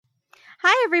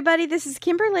Hi, everybody. This is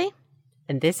Kimberly.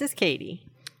 And this is Katie.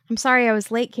 I'm sorry I was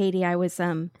late, Katie. I was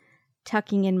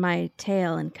tucking in my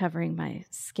tail and covering my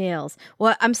scales.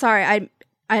 Well, I'm sorry.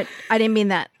 I didn't mean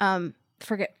that.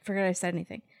 Forget I said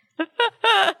anything.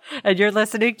 And you're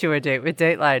listening to A Date with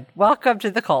Dateline. Welcome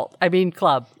to the cult. I mean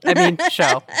club. I mean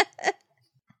show.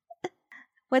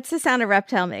 What's the sound a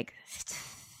reptile make?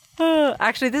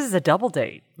 Actually, this is a double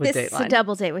date with Dateline. This is a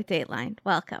double date with Dateline.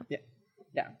 Welcome.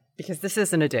 Yeah. Because this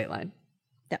isn't a Dateline.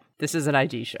 No. This is an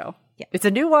ID show. Yeah. It's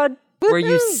a new one. Woo-hoo! Were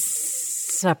you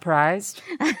surprised?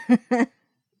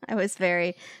 I was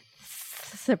very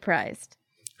surprised.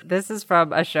 This is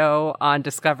from a show on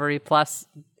Discovery Plus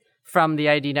from the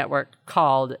ID network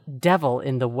called Devil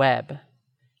in the Web.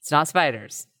 It's not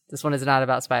spiders. This one is not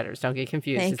about spiders. Don't get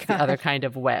confused. Thank It's God. the other kind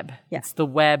of web. Yeah. It's the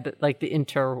web, like the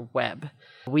interweb.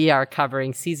 We are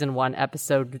covering Season 1,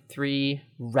 Episode 3,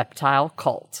 Reptile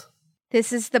Cult.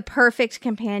 This is the perfect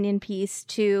companion piece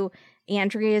to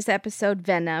Andrea's episode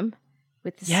Venom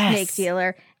with the snake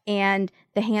dealer and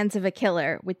The Hands of a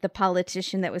Killer with the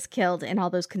politician that was killed and all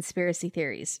those conspiracy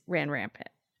theories ran rampant.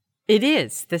 It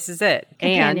is. This is it.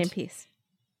 Companion and piece.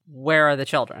 Where are the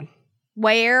children?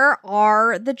 Where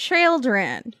are the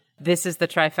children? This is the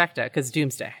trifecta because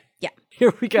Doomsday. Yeah.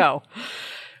 Here we go.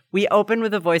 We open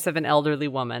with the voice of an elderly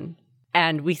woman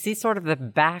and we see sort of the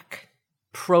back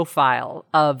profile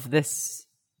of this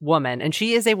woman, and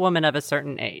she is a woman of a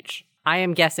certain age. I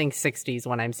am guessing 60s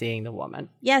when I'm seeing the woman.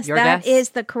 Yes, Your that guess? is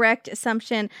the correct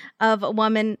assumption of a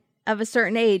woman of a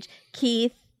certain age.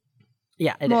 Keith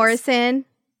Yeah, it is. Morrison,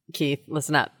 Keith,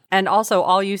 listen up. And also,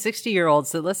 all you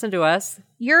 60-year-olds that listen to us,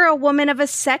 you're a woman of a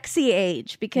sexy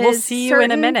age because we'll see you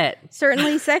in a minute.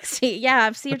 Certainly sexy. Yeah,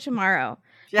 I'll see you tomorrow.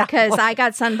 Yeah. Because I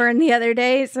got sunburned the other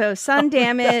day, so sun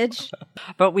damage.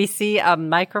 But we see a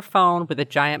microphone with a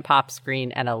giant pop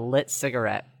screen and a lit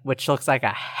cigarette, which looks like a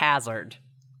hazard.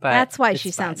 But that's why it's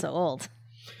she fine. sounds so old.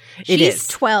 It She's is.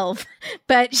 12,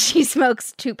 but she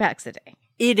smokes 2 packs a day.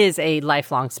 It is a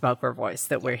lifelong smoker voice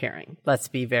that we're hearing. Let's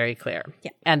be very clear.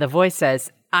 Yeah. And the voice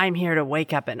says, I'm here to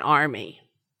wake up an army.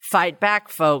 Fight back,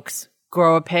 folks.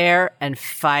 Grow a pair and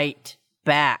fight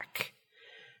back.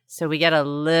 So we get a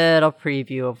little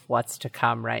preview of what's to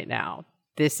come right now.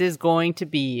 This is going to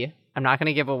be, I'm not going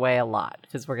to give away a lot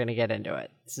because we're going to get into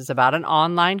it. This is about an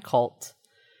online cult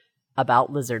about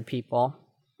lizard people.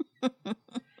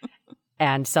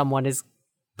 And someone is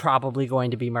probably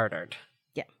going to be murdered.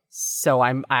 Yeah. So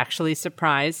I'm actually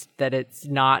surprised that it's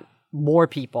not more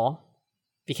people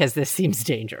because this seems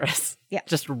dangerous. Yeah.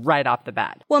 Just right off the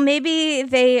bat. Well, maybe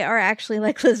they are actually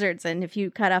like lizards, and if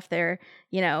you cut off their,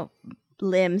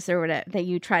 limbs or whatever, that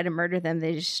you try to murder them,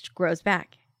 they just grows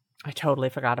back. I totally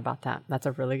forgot about that. That's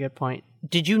a really good point.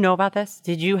 Did you know about this?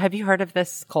 Have you heard of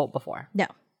this cult before? No.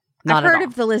 Not I've at heard all.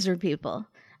 of the lizard people,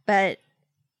 but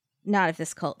not of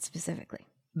this cult specifically.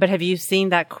 But have you seen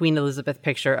that Queen Elizabeth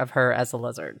picture of her as a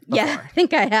lizard before? Yeah, I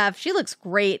think I have. She looks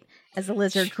great as a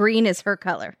lizard. Green is her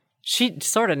color. She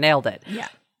sort of nailed it. Yeah.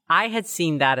 I had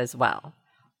seen that as well.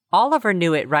 Oliver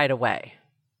knew it right away,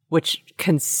 which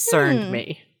concerned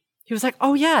me. He was like,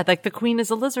 oh yeah, like the Queen is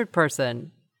a lizard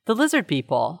person. The lizard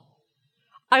people.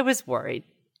 I was worried.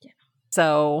 Yeah.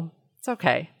 So it's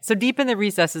okay. So deep in the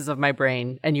recesses of my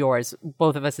brain and yours,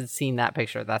 both of us had seen that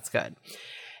picture. That's good.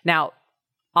 Now,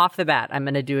 off the bat, I'm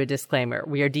going to do a disclaimer.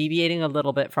 We are deviating a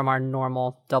little bit from our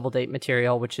normal double date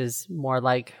material, which is more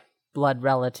like blood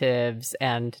relatives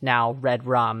and now red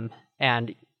rum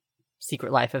and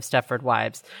Secret Life of Stepford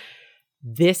Wives.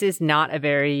 This is not a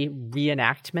very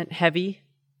reenactment heavy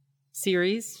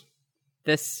series.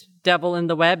 This Devil in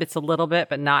the Web, it's a little bit,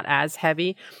 but not as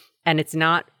heavy. And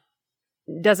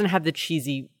doesn't have the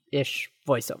cheesy-ish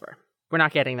voiceover. We're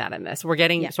not getting that in this. We're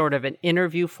getting sort of an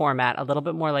interview format, a little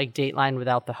bit more like Dateline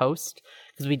without the host,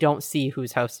 because we don't see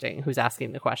who's hosting, who's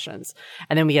asking the questions.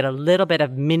 And then we get a little bit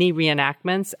of mini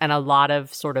reenactments and a lot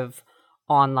of sort of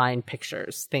online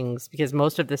pictures, things, because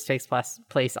most of this takes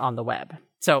place on the web.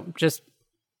 So just,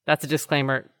 that's a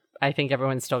disclaimer. I think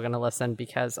everyone's still going to listen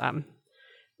because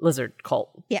lizard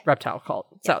cult, reptile cult.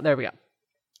 So there we go.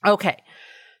 Okay.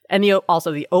 And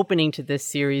also the opening to this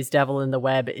series, Devil in the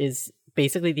Web, is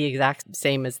basically the exact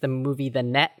same as the movie The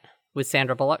Net with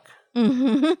Sandra Bullock.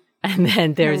 Mm-hmm. And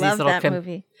then there's these little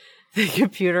movie. The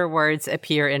computer words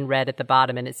appear in red at the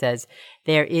bottom, and it says,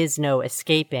 "There is no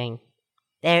escaping.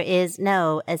 There is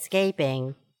no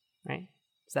escaping." Right?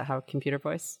 Is that how computer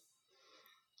voice?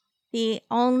 The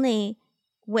only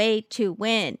way to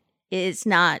win is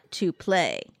not to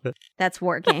play. That's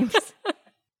War Games.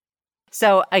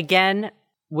 So again,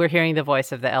 we're hearing the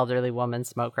voice of the elderly woman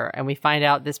smoker, and we find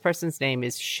out this person's name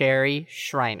is Sherry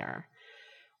Schreiner.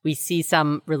 We see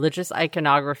some religious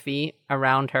iconography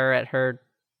around her at her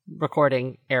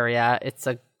recording area. It's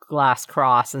a glass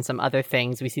cross and some other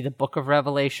things. We see the Book of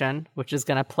Revelation, which is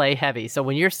going to play heavy. So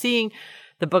when you're seeing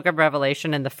the Book of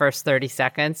Revelation in the first 30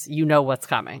 seconds, you know what's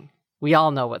coming. We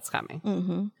all know what's coming.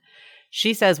 Mm-hmm.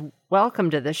 She says, "Welcome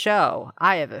to the show.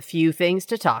 I have a few things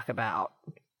to talk about.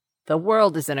 The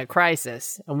world is in a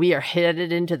crisis, and we are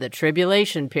headed into the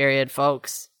tribulation period,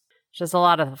 folks." Just a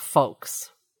lot of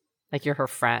folks. Like you're her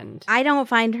friend. I don't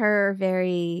find her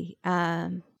very...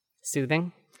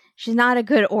 soothing? She's not a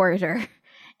good orator.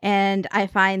 And I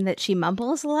find that she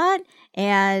mumbles a lot.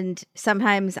 And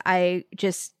sometimes I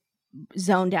just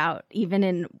zoned out.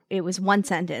 It was one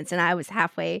sentence and I was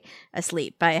halfway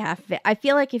asleep by half of it. I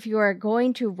feel like if you are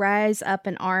going to rise up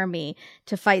an army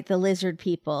to fight the lizard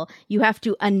people, you have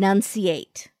to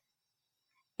enunciate.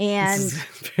 And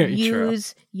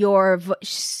use your...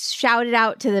 shout it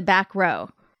out to the back row.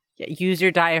 Yeah, use your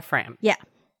diaphragm. Yeah.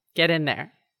 Get in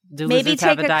there. Do maybe lizards take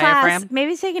have a class. diaphragm?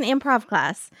 Maybe take an improv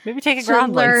class. Maybe take a to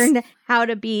groundlings. learn how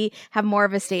to have more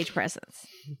of a stage presence.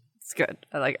 It's good.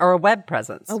 Or a web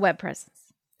presence. A web presence.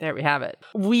 There we have it.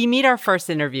 We meet our first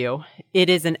interview.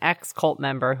 It is an ex-cult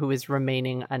member who is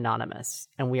remaining anonymous,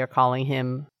 and we are calling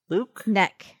him Luke.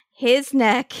 Neck. His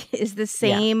neck is the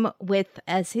same width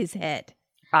as his head.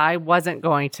 I wasn't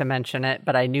going to mention it,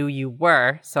 but I knew you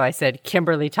were, so I said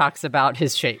Kimberly talks about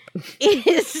his shape. It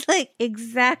is like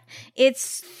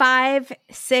it's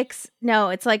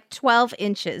 12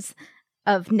 inches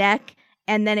of neck,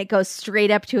 and then it goes straight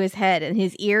up to his head, and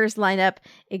his ears line up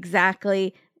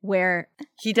exactly where...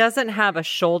 He doesn't have a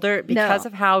shoulder because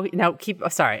of how... Now,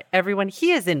 sorry, everyone,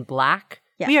 he is in black.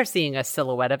 Yeah. We are seeing a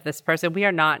silhouette of this person. We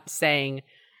are not saying...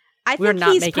 I think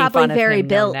he's probably very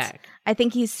built. I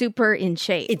think he's super in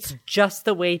shape. It's just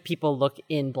the way people look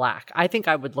in black. I think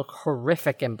I would look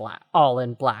horrific in black, all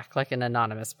in black, like an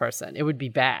anonymous person. It would be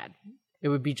bad. It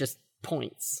would be just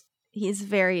points. He's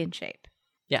very in shape.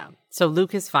 Yeah. So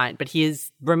Luke is fine, but he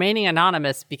is remaining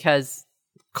anonymous because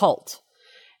cult.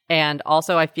 And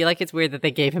also, I feel like it's weird that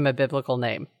they gave him a biblical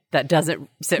name. That doesn't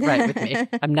sit right with me.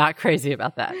 I'm not crazy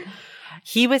about that.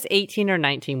 He was 18 or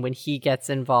 19 when he gets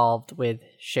involved with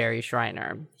Sherry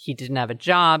Shriner. He didn't have a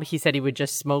job. He said he would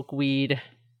just smoke weed,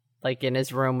 like in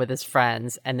his room with his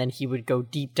friends, and then he would go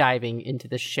deep diving into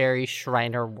the Sherry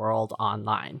Shriner world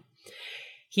online.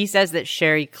 He says that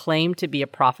Sherry claimed to be a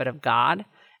prophet of God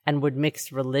and would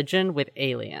mix religion with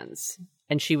aliens.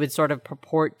 And she would sort of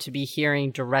purport to be hearing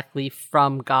directly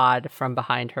from God from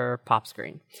behind her pop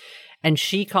screen. And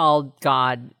she called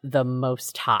God the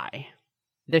Most High.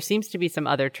 There seems to be some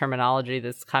other terminology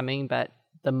that's coming, but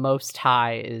the Most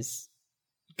High is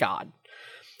God.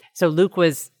 So Luke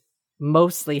was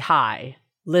mostly high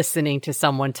listening to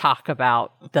someone talk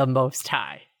about the Most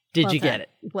High. Did you get it?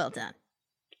 Well done.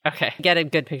 Okay. Get a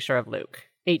good picture of Luke.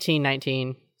 18,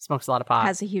 19, smokes a lot of pot.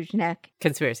 Has a huge neck.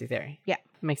 Conspiracy theory. Yeah.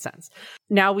 Makes sense.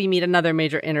 Now we meet another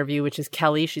major interview, which is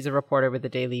Kelly. She's a reporter with the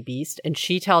Daily Beast, and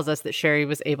she tells us that Sherry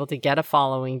was able to get a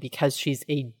following because she's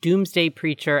a doomsday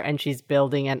preacher and she's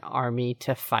building an army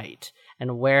to fight.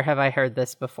 And where have I heard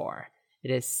this before?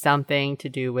 It is something to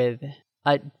do with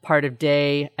a part of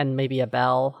day and maybe a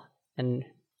bell and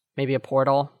maybe a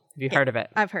portal. Have you heard of it?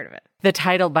 I've heard of it. The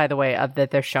title, by the way, of that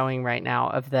they're showing right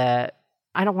now of the,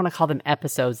 I don't want to call them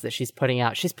episodes that she's putting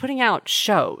out. She's putting out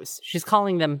shows. She's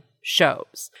calling them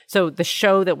shows. So the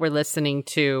show that we're listening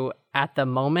to at the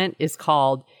moment is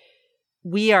called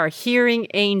We Are Hearing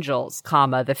Angels,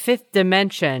 the Fifth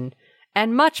Dimension,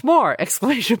 and much more,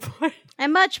 exclamation point.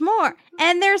 And much more.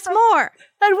 And there's more.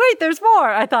 And wait, there's more.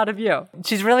 I thought of you.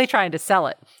 She's really trying to sell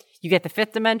it. You get the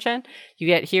fifth dimension, you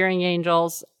get hearing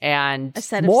angels, and a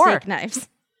set more. of steak knives.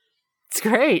 It's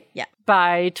great. Yeah.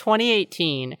 By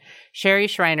 2018, Sherry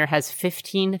Shriner has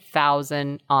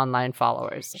 15,000 online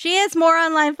followers. She has more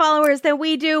online followers than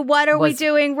we do. What are we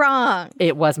doing wrong?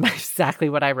 It was exactly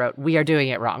what I wrote. We are doing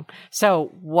it wrong.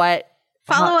 So what?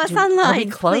 Follow us online, are we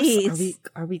close? please.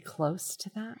 Are we close to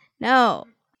that? No.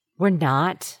 We're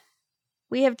not.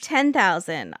 We have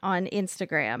 10,000 on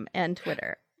Instagram and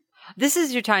Twitter. This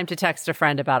is your time to text a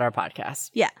friend about our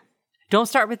podcast. Yeah. Don't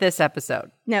start with this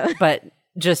episode. No. But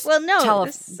just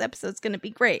this episode's going to be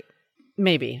great.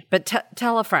 Maybe. But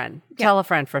tell a friend. Yeah. Tell a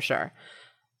friend for sure.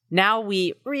 Now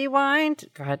we rewind.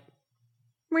 Go ahead.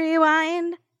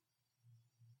 Rewind.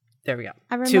 There we go.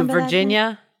 I remember to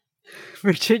Virginia.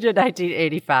 Virginia,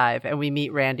 1985. And we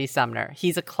meet Randy Sumner.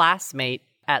 He's a classmate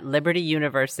at Liberty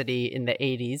University in the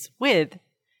 80s with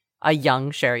a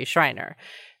young Sherry Shriner.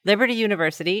 Liberty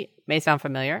University may sound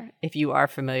familiar if you are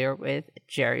familiar with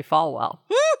Jerry Falwell.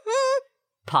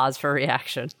 Pause for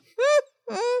reaction.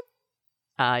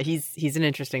 He's an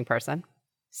interesting person.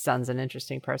 Son's an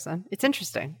interesting person. It's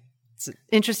interesting. It's an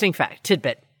interesting fact,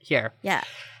 tidbit here. Yeah.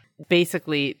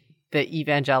 Basically, the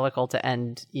evangelical to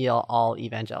end all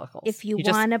evangelicals. If you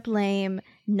want to blame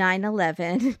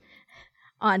 9/11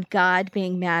 on God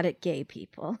being mad at gay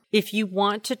people. If you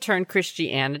want to turn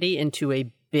Christianity into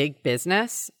a big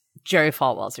business, Jerry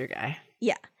Falwell's your guy.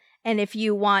 Yeah. And if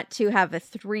you want to have a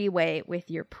 3-way with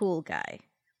your pool guy,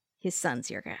 his son's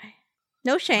your guy.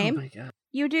 No shame. Oh my God.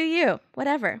 You do you.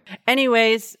 Whatever.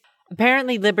 Anyways,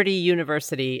 apparently Liberty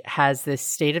University has this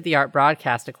state-of-the-art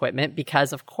broadcast equipment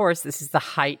because, of course, this is the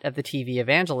height of the TV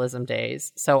evangelism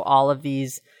days. So all of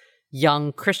these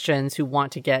young Christians who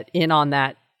want to get in on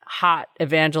that hot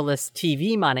evangelist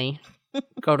TV money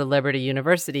go to Liberty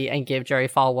University and give Jerry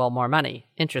Falwell more money.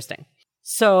 Interesting.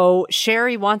 So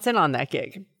Sherry wants in on that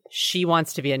gig. She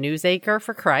wants to be a news anchor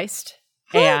for Christ.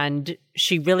 And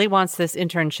she really wants this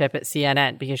internship at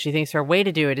CNN because she thinks her way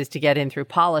to do it is to get in through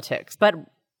politics. But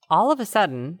all of a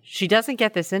sudden, she doesn't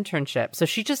get this internship. So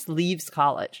she just leaves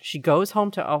college. She goes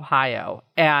home to Ohio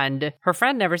and her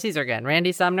friend never sees her again.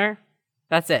 Randy Sumner,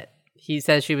 that's it. He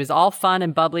says she was all fun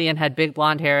and bubbly and had big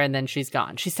blonde hair and then she's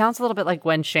gone. She sounds a little bit like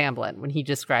Gwen Shamblin when he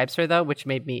describes her, though, which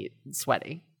made me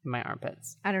sweaty in my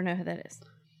armpits. I don't know who that is.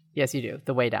 Yes, you do.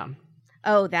 The Way Down.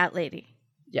 Oh, that lady.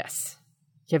 Yes.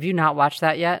 Have you not watched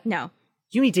that yet? No.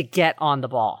 You need to get on the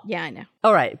ball. Yeah, I know.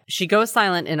 All right. She goes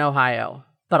silent in Ohio,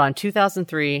 but on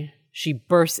 2003, she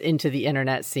bursts into the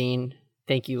internet scene.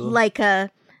 Thank you. Thank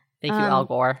you, Al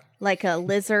Gore. Like a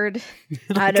lizard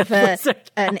out of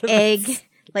an egg.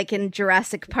 Like in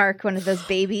Jurassic Park, one of those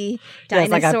baby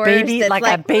dinosaurs. Like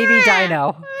a baby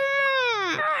dino.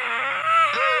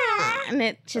 And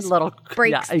it just little,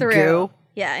 breaks through. Goo.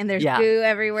 Yeah, and there's goo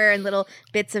everywhere and little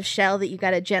bits of shell that you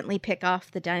got to gently pick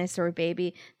off the dinosaur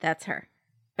baby. That's her.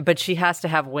 But she has to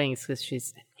have wings because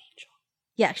she's an angel.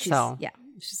 Yeah,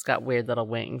 she's got weird little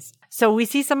wings. So we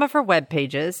see some of her web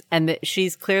pages, and that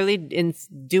she's clearly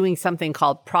doing something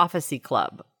called Prophecy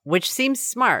Club, which seems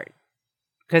smart.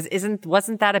 Because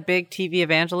wasn't that a big TV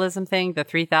evangelism thing, the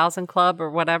 3000 Club or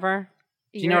whatever?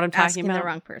 Do you know what I'm talking about? You're asking the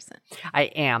wrong person. I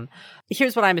am.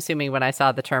 Here's what I'm assuming when I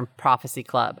saw the term Prophecy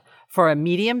Club. For a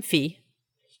medium fee,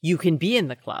 you can be in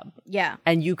the club. Yeah.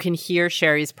 And you can hear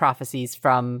Sherry's prophecies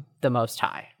from the Most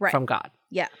High, from God.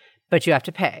 Yeah. But you have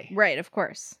to pay. Right, of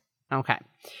course. Okay.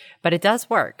 But it does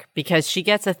work because she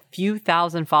gets a few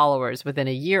thousand followers within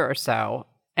a year or so.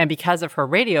 And because of her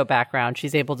radio background,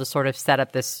 she's able to sort of set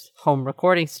up this home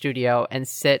recording studio and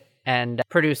sit and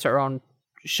produce her own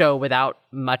show without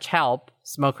much help,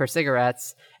 smoke her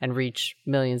cigarettes, and reach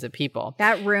millions of people.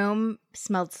 That room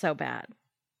smelled so bad.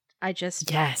 I just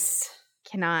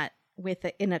cannot,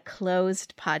 in a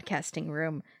closed podcasting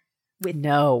room with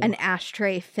an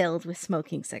ashtray filled with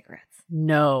smoking cigarettes.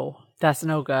 No, that's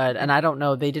no good. And I don't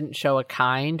know, they didn't show a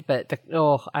kind, but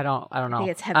I don't know. I think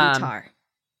it's heavy tar.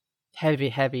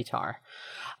 Heavy tar.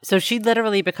 So she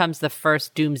literally becomes the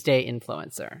first doomsday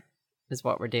influencer, is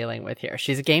what we're dealing with here.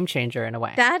 She's a game changer in a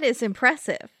way. That is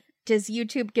impressive. Does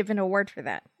YouTube give an award for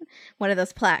that? One of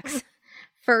those plaques.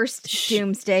 First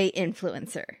doomsday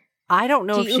influencer. I don't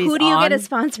know who do you get a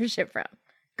sponsorship from?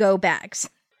 Go bags.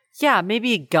 Yeah,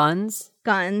 maybe guns.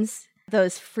 Guns,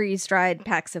 those freeze-dried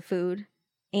packs of food,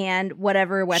 and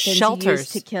whatever weapons shelters. You use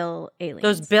to kill aliens.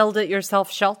 Those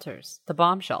build-it-yourself shelters. The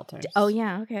bomb shelters. Oh,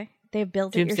 yeah, okay. They've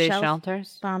built doomsday it yourself.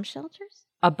 Shelters. Bomb shelters?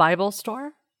 A Bible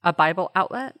store? A Bible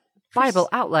outlet? Bible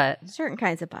outlet. Certain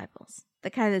kinds of Bibles. The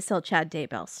kind that sell Chad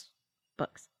Daybell's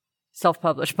books.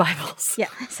 Self-published Bibles. Yeah,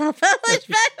 self-published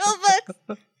Bible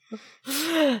books.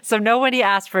 So nobody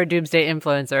asked for a doomsday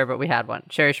influencer, but we had one.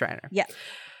 Sherry Shriner. Yeah.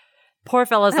 Poor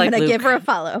fellas like Luke. I'm going to give her a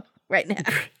follow right now.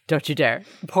 Don't you dare.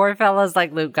 Poor fellas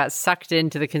like Luke got sucked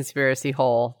into the conspiracy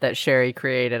hole that Sherry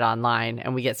created online,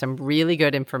 and we get some really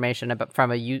good information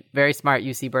from a very smart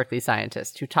UC Berkeley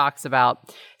scientist who talks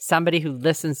about somebody who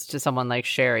listens to someone like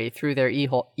Sherry through their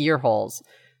ear holes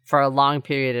for a long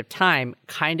period of time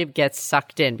kind of gets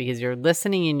sucked in because you're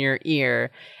listening in your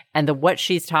ear, and what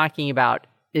she's talking about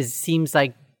seems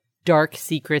like dark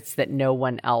secrets that no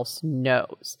one else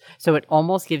knows. So it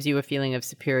almost gives you a feeling of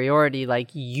superiority, like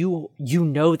you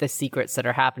know the secrets that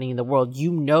are happening in the world.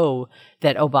 You know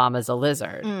that Obama's a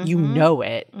lizard. Mm-hmm. You know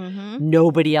it. Mm-hmm.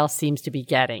 Nobody else seems to be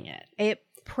getting it.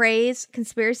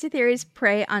 Conspiracy theories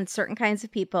prey on certain kinds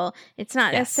of people. It's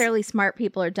not necessarily smart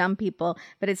people or dumb people,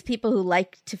 but it's people who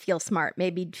like to feel smart,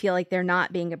 maybe feel like they're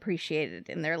not being appreciated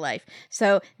in their life.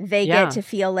 So they get to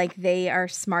feel like they are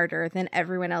smarter than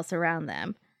everyone else around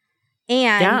them.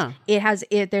 And there's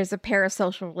a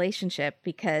parasocial relationship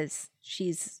because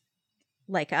she's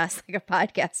like us, like a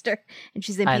podcaster, and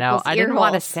she's in people's ear holes. I didn't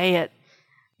want to say it.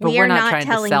 But we we're are not not trying to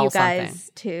telling sell you guys something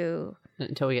to.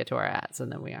 until we get to our ads,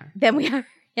 and then we are. Then we are.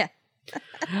 Yeah.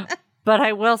 But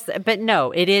I will say, but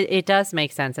no, it does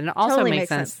make sense. And it also Totally makes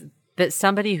sense that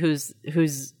somebody who's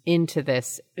into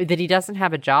this, that he doesn't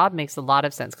have a job, makes a lot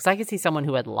of sense. Because I could see someone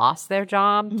who had lost their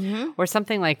job or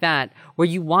something like that, where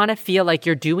you want to feel like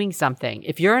you're doing something.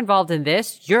 If you're involved in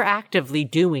this, you're actively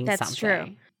doing something. That's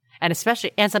true. And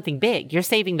especially, and something big. You're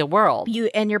saving the world.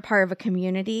 You're part of a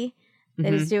community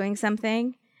that is doing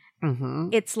something. Mm-hmm.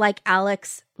 It's like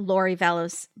Alex Lori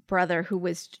Vallow's brother, who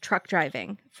was truck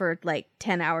driving for like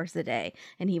 10 hours a day,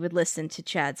 and he would listen to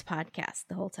Chad's podcast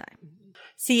the whole time.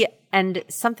 See, and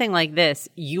something like this,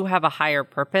 you have a higher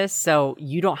purpose, so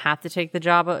you don't have to take the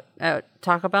job at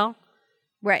Taco Bell.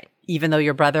 Right. Even though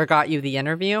your brother got you the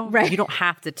interview, right. You don't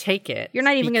have to take it. You're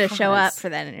not even going to show up for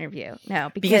that interview. No,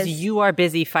 because you are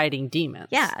busy fighting demons.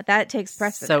 Yeah, that takes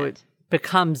precedent. So it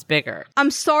becomes bigger.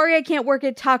 I'm sorry I can't work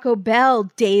at Taco Bell,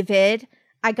 David.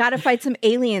 I got to fight some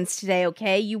aliens today,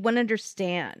 okay? You wouldn't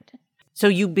understand. So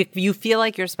you feel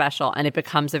like you're special, and it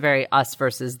becomes a very us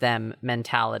versus them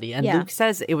mentality. And Luke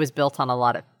says it was built on a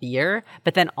lot of fear,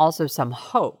 but then also some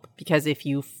hope. Because if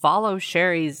you follow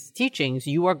Sherry's teachings,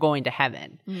 you are going to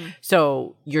heaven.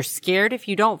 So you're scared if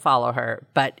you don't follow her,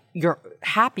 but you're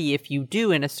happy if you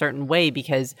do in a certain way,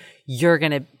 because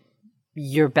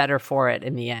you're better for it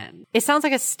in the end. It sounds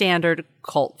like a standard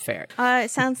cult fare.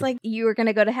 It sounds like you are going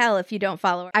to go to hell if you don't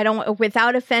follow her. I don't,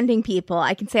 without offending people,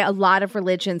 I can say a lot of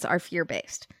religions are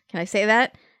fear-based. Can I say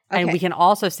that? Okay. And we can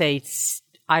also say,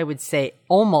 I would say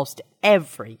almost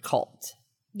every cult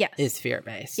is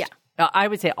fear-based. Yeah. I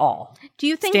would say all. Do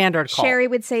you think standard Sherry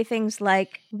cult would say things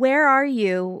like, where are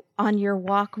you on your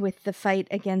walk with the fight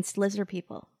against lizard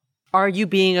people? Are you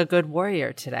being a good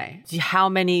warrior today? How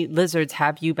many lizards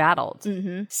have you battled?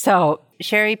 So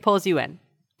Sherry pulls you in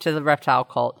to the reptile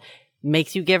cult,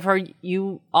 makes you give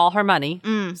you all her money.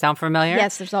 Sound familiar?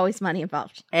 Yes, there's always money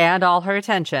involved. And all her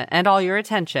attention, and all your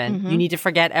attention. You need to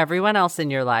forget everyone else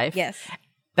in your life. Yes.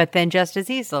 But then just as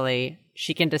easily,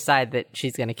 she can decide that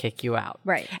she's going to kick you out.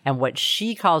 Right. And what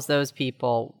she calls those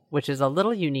people, which is a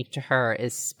little unique to her,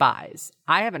 is spies.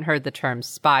 I haven't heard the term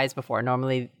spies before.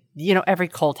 Normally, every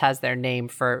cult has their name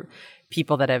for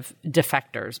people that have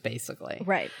defectors, basically.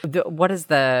 Right. What is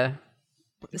the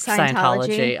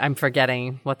Scientology? I'm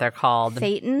forgetting what they're called.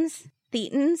 Thetans?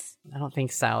 I don't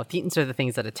think so. Thetans are the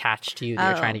things that attach to you that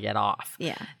you're trying to get off.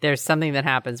 Yeah. There's something that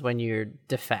happens when you're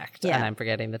defect, and I'm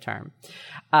forgetting the term.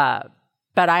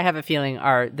 But I have a feeling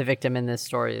the victim in this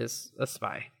story is a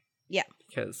spy. Yeah.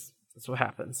 Because that's what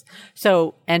happens.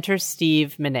 So enter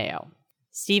Steve Mineo.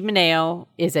 Steve Mineo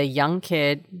is a young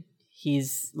kid.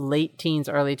 He's late teens,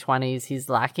 early 20s. He's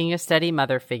lacking a steady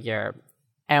mother figure.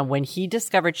 And when he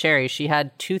discovered Sherry, she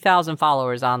had 2,000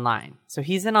 followers online. So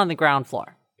he's in on the ground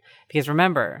floor. Because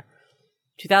remember,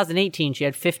 2018, she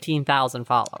had 15,000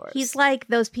 followers. He's like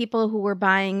those people who were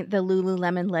buying the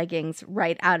Lululemon leggings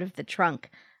right out of the trunk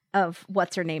of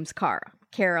what's-her-name's car.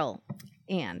 Carol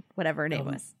Ann, whatever her name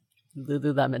was.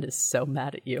 Lululemon is so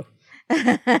mad at you.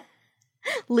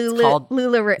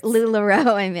 LuLaRoe,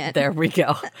 I meant. There we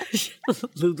go.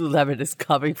 Lululemon is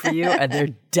coming for you, and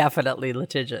they're definitely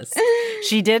litigious.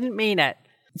 She didn't mean it.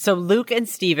 So Luke,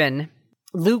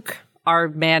 our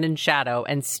man in shadow,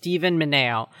 and Stephen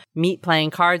Mineo meet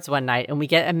playing cards one night, and we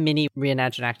get a mini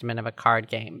reenactment of a card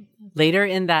game. Later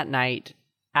in that night,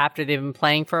 after they've been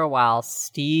playing for a while,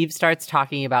 Steve starts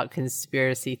talking about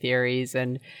conspiracy theories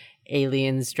and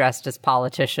aliens dressed as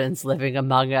politicians living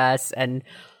among us, and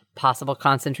possible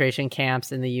concentration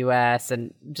camps in the U.S.,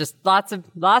 and just lots of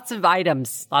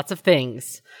items, lots of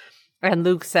things. And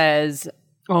Luke says,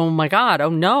 "Oh my God! Oh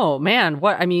no, man!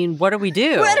 What do we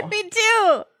do? What do we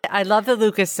do?" I love that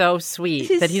Luke is so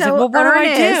sweet that he's so like, "Well, what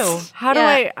earnest. do I do? How do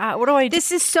I? What do I do?"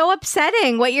 This is so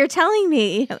upsetting. What you're telling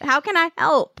me. How can I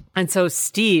help? And so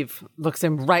Steve looks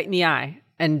him right in the eye,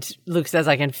 and Luke says,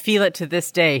 "I can feel it to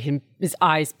this day." His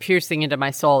eyes piercing into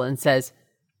my soul, and says,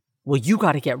 "Well, you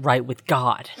got to get right with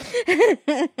God."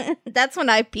 That's when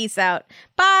I peace out.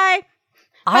 Bye.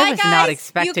 I was guys. not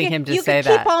expecting him to say You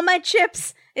can keep all my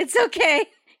chips. It's okay.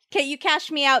 Okay, you cash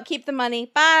me out. Keep the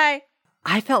money. Bye.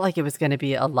 I felt like it was going to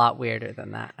be a lot weirder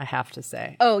than that, I have to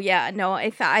say. Oh, yeah. No,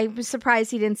 I was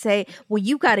surprised he didn't say, well,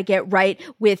 you got to get right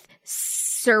with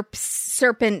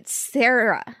Serpent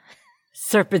Sarah.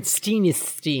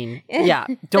 Serpentinstein. Yeah.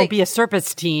 Don't be a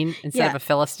serpentine instead of a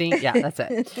Philistine. Yeah, that's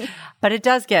it. But it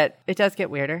does get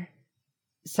weirder.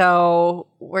 So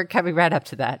we're coming right up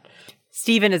to that.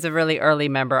 Stephen is a really early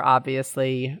member,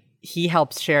 obviously. he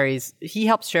helps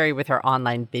Sherry with her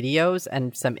online videos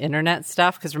and some internet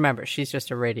stuff. Because remember, she's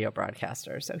just a radio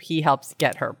broadcaster. So he helps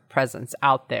get her presence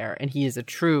out there. And he is a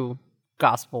true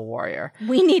gospel warrior.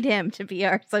 We need him to be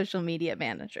our social media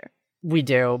manager. We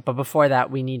do. But before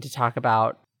that, we need to talk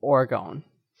about Orgone.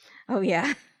 Oh,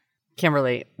 yeah.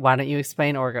 Kimberly, why don't you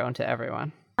explain Orgone to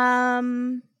everyone?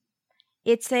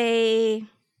 It's a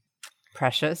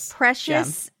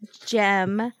precious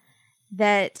gem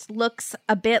that looks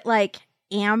a bit like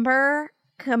amber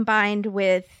combined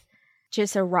with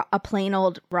just a plain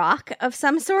old rock of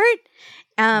some sort.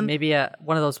 Maybe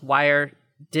one of those wire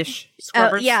dish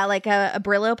scrubbers. Yeah, like a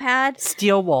Brillo pad.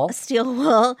 Steel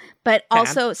wool. But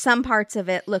also some parts of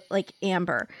it look like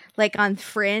amber. Like on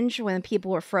Fringe when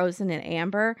people were frozen in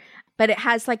amber. But it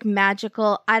has like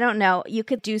magical, I don't know, you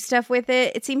could do stuff with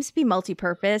it. It seems to be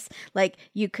multi-purpose. Like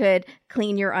you could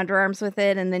clean your underarms with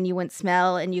it and then you wouldn't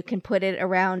smell, and you can put it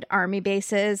around army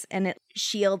bases and it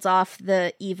shields off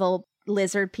the evil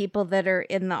lizard people that are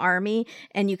in the army,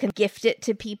 and you can gift it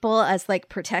to people as like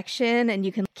protection, and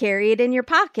you can carry it in your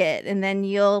pocket and then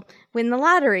you'll win the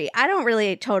lottery. I don't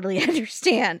really totally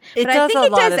understand, but I think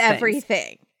it does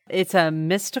everything. It's a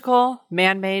mystical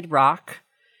man-made rock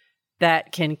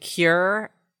that can cure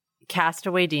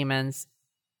castaway demons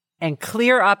and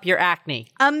clear up your acne.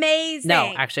 Amazing.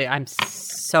 No, actually, I'm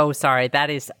so sorry.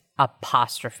 That is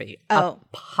apostrophe. Oh.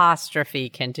 Apostrophe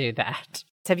can do that.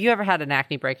 Have you ever had an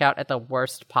acne breakout at the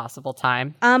worst possible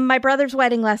time? My brother's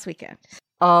wedding last weekend.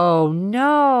 Oh,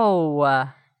 no.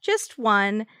 Just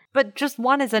one. But just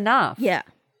one is enough. Yeah.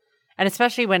 And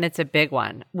especially when it's a big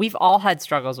one. We've all had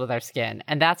struggles with our skin.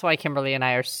 And that's why Kimberly and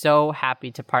I are so happy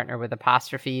to partner with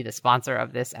Apostrophe, the sponsor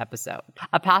of this episode.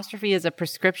 Apostrophe is a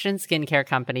prescription skincare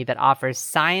company that offers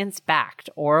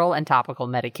science-backed oral and topical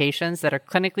medications that are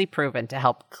clinically proven to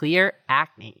help clear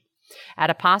acne. At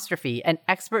Apostrophe, an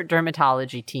expert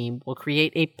dermatology team will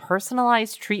create a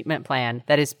personalized treatment plan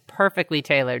that is perfectly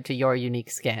tailored to your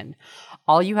unique skin.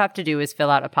 All you have to do is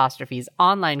fill out Apostrophe's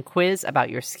online quiz about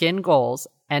your skin goals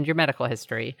and your medical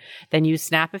history. Then you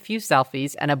snap a few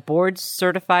selfies and a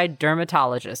board-certified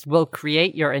dermatologist will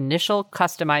create your initial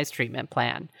customized treatment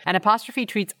plan. And Apostrophe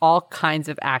treats all kinds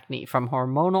of acne, from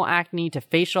hormonal acne to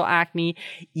facial acne,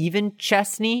 even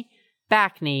chest knee,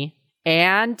 back knee,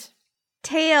 and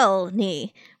tail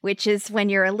knee, which is when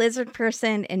you're a lizard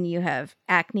person and you have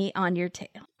acne on your tail.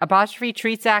 Apostrophe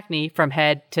treats acne from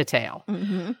head to tail.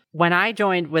 Mm-hmm. When I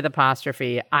joined with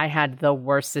Apostrophe, I had the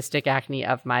worst cystic acne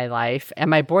of my life, and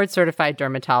my board-certified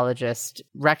dermatologist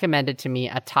recommended to me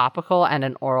a topical and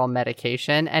an oral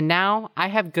medication, and now I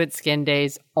have good skin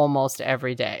days almost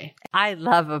every day. I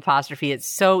love Apostrophe. It's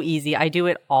so easy. I do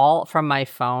it all from my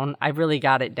phone. I really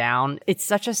got it down. It's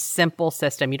such a simple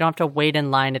system. You don't have to wait in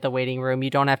line at the waiting room.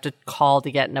 You don't have to call to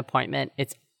get an appointment.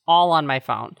 It's all on my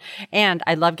phone. And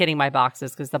I love getting my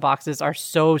boxes because the boxes are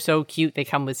so cute. They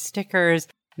come with stickers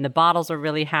and the bottles are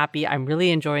really happy. I'm really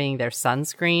enjoying their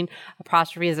sunscreen.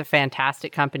 Apostrophe is a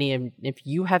fantastic company, and if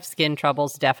you have skin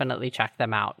troubles, definitely check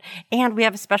them out. And we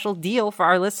have a special deal for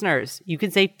our listeners. You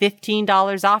can save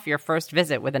 $15 off your first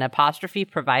visit with an Apostrophe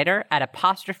provider at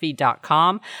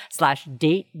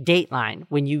apostrophe.com/dateline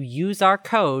when you use our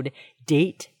code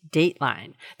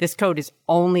DATEDATELINE. This code is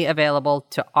only available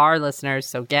to our listeners,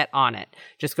 so get on it.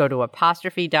 Just go to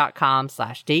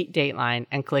apostrophe.com/DATEDATELINE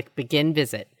and click begin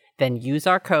visit. Then use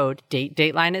our code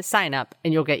DATEDATELINE at sign up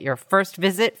and you'll get your first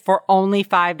visit for only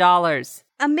 $5.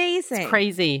 Amazing. It's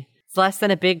crazy. It's less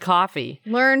than a big coffee.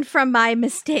 Learn from my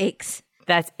mistakes.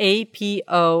 That's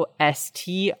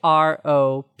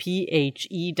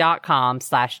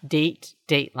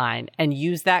apostrophe.com/DATEDATELINE and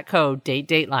use that code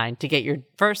DATEDATELINE to get your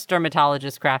first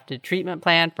dermatologist crafted treatment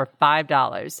plan for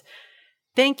 $5.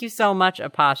 Thank you so much,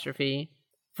 Apostrophe,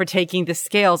 for taking the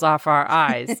scales off our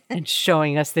eyes and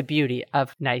showing us the beauty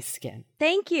of nice skin.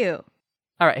 Thank you.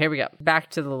 All right, here we go. Back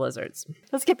to the lizards.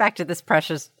 Let's get back to this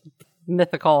precious,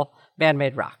 mythical,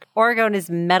 man-made rock. Orgone is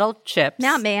metal chips.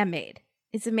 Not man-made.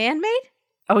 Is it man-made?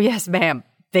 Oh, yes, ma'am.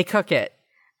 They cook it.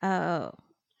 Oh,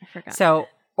 I forgot. So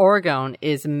Orgone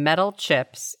is metal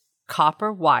chips,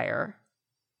 copper wire,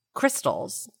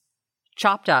 crystals,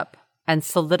 chopped up, and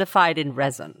solidified in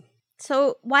resin.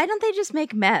 So why don't they just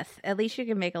make meth? At least you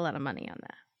can make a lot of money on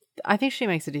that. I think she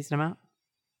makes a decent amount.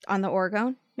 On the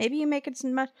Orgone? Maybe you make it so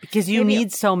much. Because you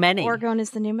need so many. Orgone is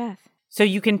the new meth. So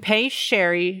you can pay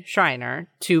Sherry Schreiner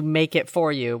to make it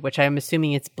for you, which I'm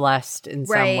assuming it's blessed in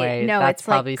some way. No, that's it's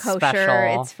probably like kosher.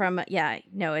 special. It's from,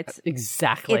 it's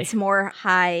exactly. It's more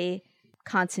high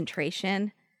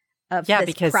concentration of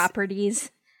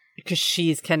properties. Because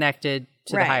she's connected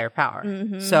to the higher power.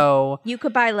 Mm-hmm. So you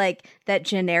could buy like that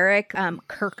generic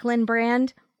Kirkland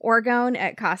brand orgone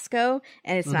at Costco,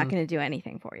 and it's not going to do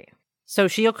anything for you. So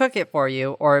she'll cook it for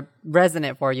you or resin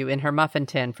it for you in her muffin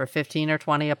tin for 15 or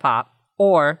 20 a pop,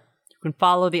 or you can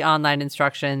follow the online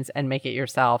instructions and make it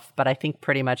yourself. But I think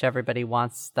pretty much everybody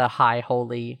wants the high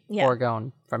holy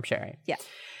orgone from Sherry. Yeah.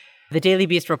 The Daily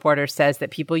Beast reporter says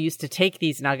that people used to take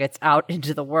these nuggets out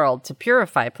into the world to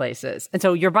purify places. And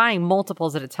so you're buying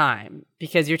multiples at a time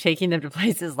because you're taking them to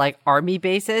places like army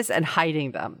bases and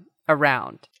hiding them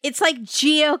around. It's like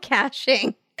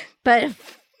geocaching, but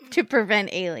to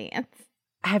prevent aliens.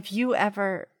 Have you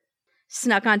ever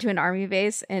snuck onto an army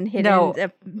base and hidden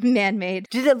a man-made?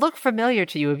 Did it look familiar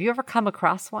to you? Have you ever come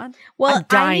across one? Well,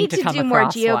 I need to do more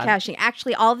geocaching.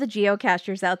 Actually, all the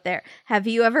geocachers out there, have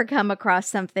you ever come across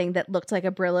something that looked like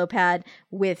a Brillo pad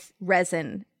with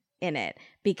resin in it?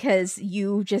 Because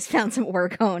you just found some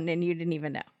orgone and you didn't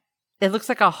even know. It looks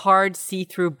like a hard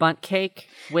see-through bundt cake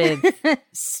with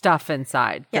stuff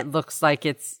inside that looks like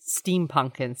it's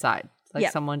steampunk inside. Like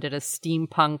someone did a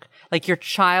steampunk, like your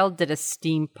child did a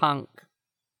steampunk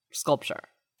sculpture.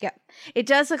 Yeah. It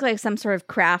does look like some sort of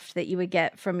craft that you would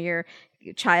get from your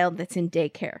child that's in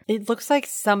daycare. It looks like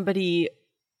somebody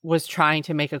was trying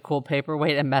to make a cool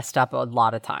paperweight and messed up a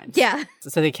lot of times. Yeah.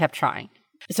 So they kept trying.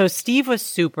 So Steve was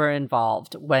super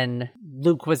involved when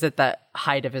Luke was at the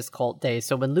height of his cult days.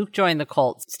 So when Luke joined the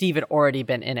cult, Steve had already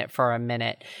been in it for a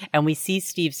minute. And we see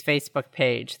Steve's Facebook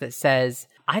page that says,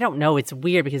 I don't know, it's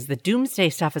weird because the doomsday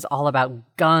stuff is all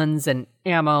about guns and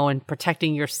ammo and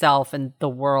protecting yourself and the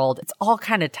world. It's all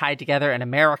kind of tied together in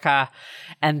America.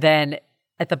 And then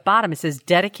at the bottom, it says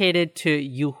dedicated to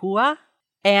Yahuwah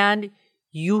and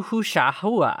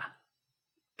Yahushua.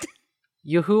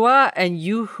 Yahuwah and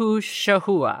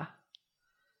Yahushua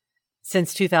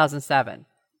since 2007.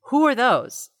 Who are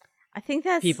those? I think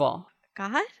that's people.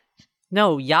 God?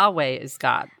 No, Yahweh is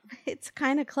God. It's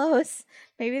kind of close.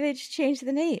 Maybe they just changed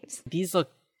the names. These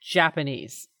look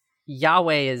Japanese.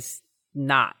 Yahweh is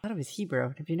not. I thought it was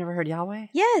Hebrew. Have you never heard Yahweh?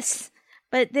 Yes,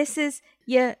 but this is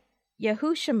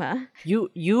Yahushua.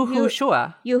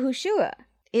 Yahushua. Yahushua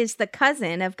is the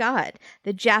cousin of God,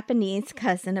 the Japanese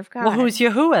cousin of God. Well, who's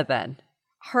Yahuwah then?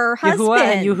 Her husband. Yahuwah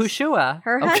and Yahushua.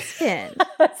 Her husband.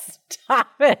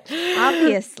 Stop it.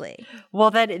 Obviously.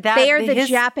 Well, they are the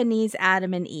Japanese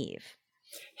Adam and Eve.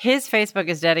 His Facebook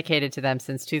is dedicated to them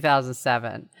since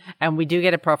 2007, and we do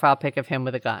get a profile pic of him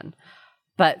with a gun.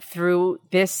 But through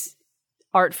this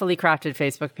artfully crafted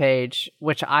Facebook page,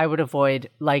 which I would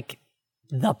avoid like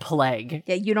the plague.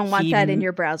 Yeah, you don't want that in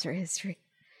your browser history.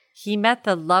 He met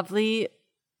the lovely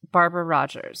Barbara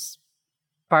Rogers.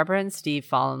 Barbara and Steve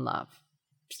fall in love.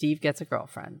 Steve gets a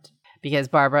girlfriend because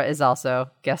Barbara is also,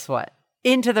 guess what?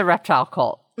 Into the reptile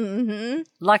cult. Mm-hmm.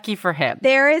 Lucky for him.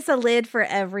 There is a lid for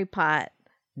every pot.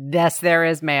 Yes, there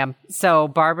is, ma'am. So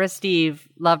Barbara, Steve,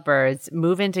 lovebirds,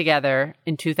 move in together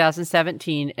in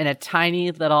 2017 in a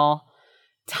tiny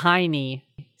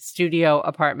studio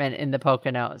apartment in the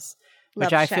Poconos,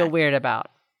 which I feel weird about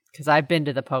because I've been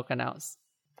to the Poconos.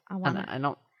 I want to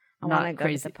go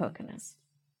to the Poconos.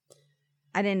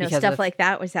 I didn't know stuff like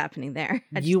that was happening there.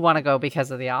 You want to go because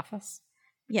of The Office?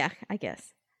 Yeah, I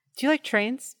guess. Do you like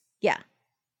trains? Yeah.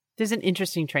 There's an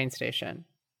interesting train station.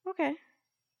 Okay.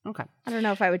 I don't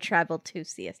know if I would travel to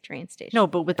see a train station. No,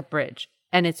 but with a bridge.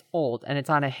 And it's old. And it's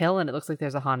on a hill. And it looks like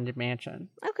there's a haunted mansion.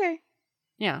 Okay.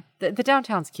 Yeah. The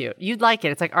downtown's cute. You'd like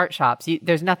it. It's like art shops.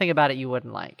 There's nothing about it you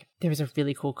wouldn't like. There was a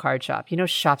really cool card shop. You know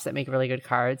shops that make really good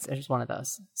cards? There's one of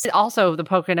those. Also, the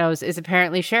Poconos is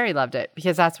apparently Sherry loved it.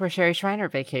 Because that's where Sherry Shriner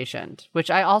vacationed.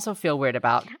 Which I also feel weird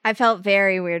about. I felt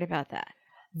very weird about that.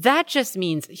 That just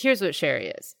means, here's what Sherry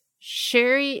is.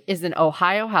 Sherry is an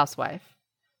Ohio housewife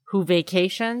who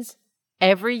vacations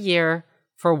every year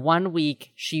for 1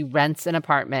 week. She rents an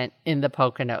apartment in the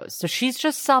Poconos. So she's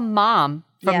just some mom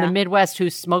from the Midwest who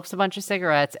smokes a bunch of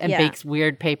cigarettes and bakes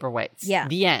weird paperweights. Yeah.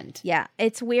 The end. Yeah.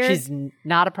 It's weird. She's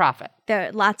not a prophet. There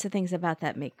are lots of things about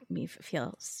that make me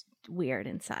feel weird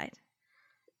inside.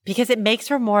 Because it makes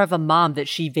her more of a mom that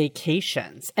she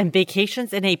vacations. And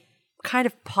vacations in a kind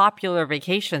of popular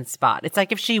vacation spot. It's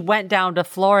like if she went down to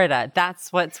Florida,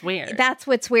 that's what's weird. That's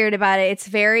what's weird about it. It's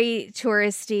very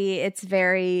touristy. It's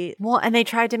very... Well, and they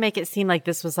tried to make it seem like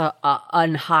this was a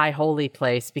unhigh holy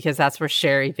place because that's where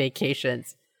Sherry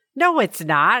vacations. No, it's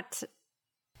not.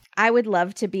 I would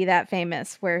love to be that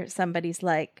famous where somebody's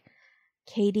like,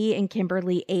 Katie and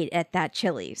Kimberly ate at that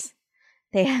Chili's.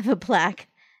 They have a plaque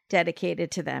dedicated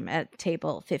to them at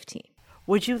table 15.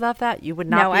 Would you love that? You would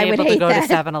not be able to go to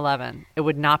 7-Eleven. It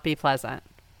would not be pleasant.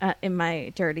 In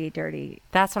my dirty...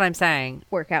 That's what I'm saying.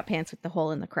 Workout pants with the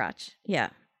hole in the crotch.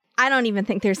 Yeah. I don't even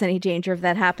think there's any danger of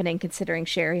that happening, considering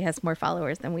Sherry has more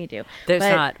followers than we do. There's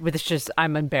not. It's just,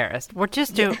 I'm embarrassed.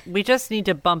 We just need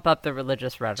to bump up the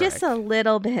religious rhetoric. Just a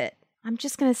little bit. I'm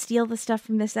just going to steal the stuff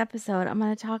from this episode. I'm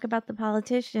going to talk about the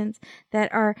politicians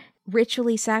that are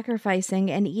ritually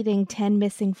sacrificing and eating 10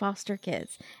 missing foster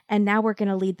kids. And now we're going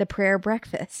to lead the prayer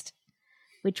breakfast,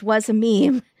 which was a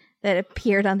meme that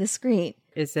appeared on the screen.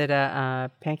 Is it a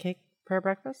pancake prayer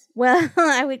breakfast? Well,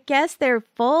 I would guess they're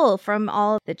full from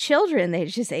all the children. They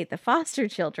just ate the foster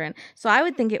children. So I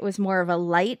would think it was more of a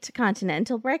light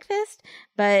continental breakfast,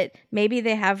 but maybe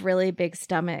they have really big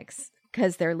stomachs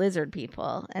because they're lizard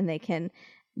people and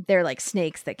they're like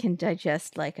snakes that can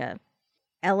digest like a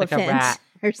elephant, like a rat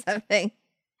or something.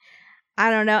 I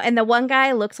don't know. And the one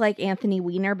guy looks like Anthony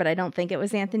Weiner, but I don't think it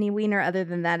was Anthony Weiner. Other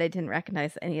than that, I didn't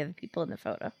recognize any of the people in the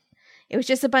photo. It was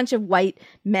just a bunch of white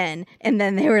men. And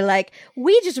then they were like,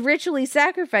 we just ritually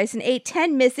sacrificed and ate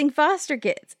 10 missing foster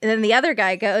kids. And then the other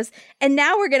guy goes, and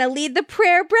now we're going to lead the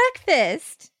prayer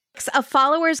breakfast. A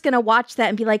follower is going to watch that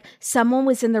and be like, someone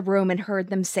was in the room and heard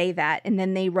them say that. And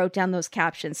then they wrote down those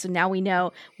captions. So now we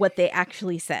know what they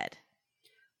actually said.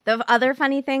 The other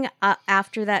funny thing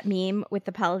after that meme with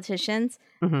the politicians,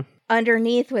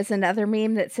 underneath was another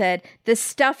meme that said, the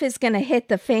stuff is going to hit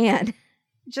the fan.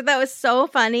 So that was so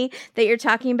funny that you're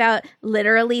talking about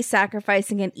literally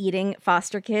sacrificing and eating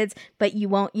foster kids, but you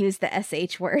won't use the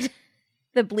SH word.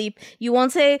 The bleep. You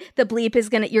won't say the bleep is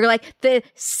going to, you're like, the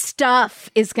stuff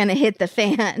is going to hit the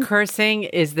fan. Cursing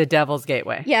is the devil's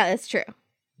gateway. Yeah, that's true.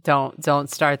 Don't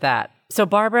start that. So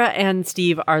Barbara and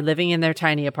Steve are living in their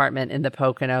tiny apartment in the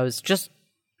Poconos, just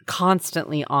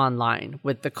constantly online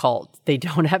with the cult. They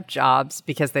don't have jobs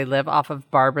because they live off of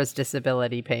Barbara's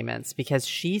disability payments because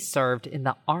she served in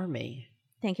the army.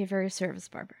 Thank you for your service,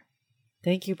 Barbara.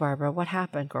 Thank you, Barbara. What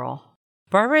happened, girl?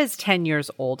 Barbara is 10 years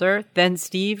older than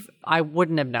Steve. I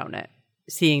wouldn't have known it.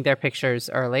 Seeing their pictures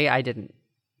early, I didn't.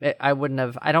 I wouldn't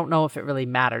have. I don't know if it really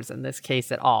matters in this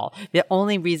case at all. The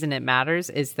only reason it matters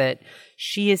is that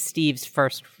she is Steve's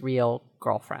first real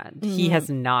girlfriend. He has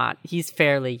not. He's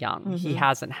fairly young. He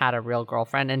hasn't had a real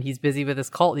girlfriend, and he's busy with his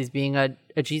cult. He's being a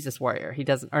Jesus warrior. He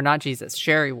doesn't, or not Jesus,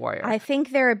 Sherry warrior. I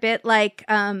think they're a bit like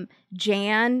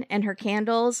Jan and her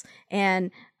candles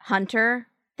and Hunter.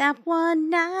 That one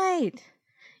night.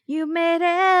 You made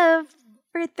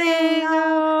everything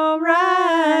all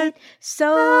right.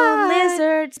 So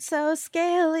lizard, so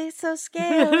scaly,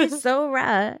 so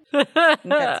right.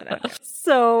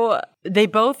 So they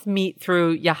both meet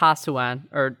through Yahusuan,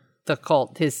 or the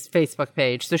cult, his Facebook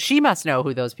page. So she must know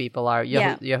who those people are,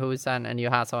 Yahusuan and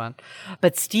Yahusuan.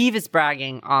 But Steve is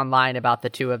bragging online about the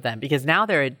two of them because now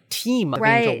they're a team of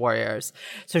angel warriors.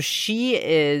 So she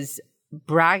is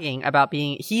bragging about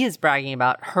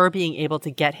her being able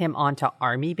to get him onto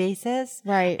army bases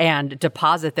and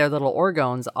deposit their little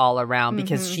orgons all around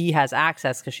because she has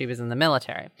access because she was in the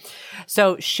military.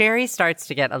 So Sherry starts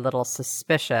to get a little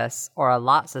suspicious, or a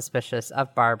lot suspicious,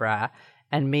 of Barbara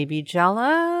and maybe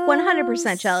jealous.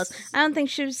 100% jealous. I don't think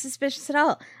she was suspicious at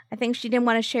all. I think she didn't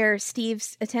want to share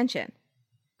Steve's attention.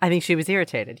 I think she was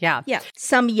irritated. Yeah.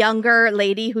 Some younger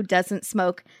lady who doesn't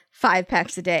smoke 5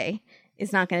 packs a day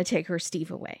is not going to take her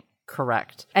Steve away.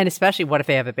 Correct. And especially, what if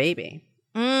they have a baby?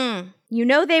 You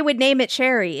know they would name it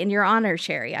Sherry in your honor,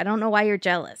 Sherry. I don't know why you're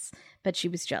jealous, but she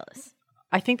was jealous.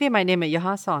 I think they might name it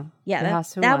Yahasan. Yeah,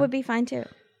 that would be fine too.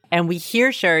 And we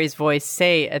hear Sherry's voice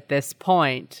say at this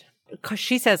point,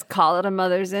 she says, call it a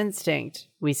mother's instinct.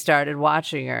 We started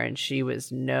watching her and she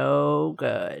was no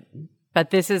good.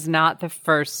 But this is not the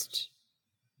first,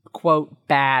 quote,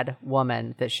 bad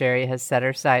woman that Sherry has set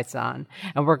her sights on.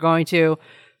 And we're going to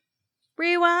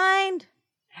rewind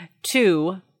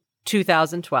to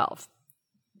 2012.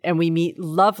 And we meet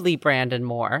lovely Brandon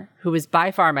Moore, who is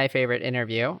by far my favorite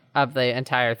interview of the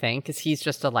entire thing because he's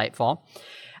just delightful.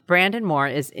 Brandon Moore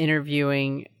is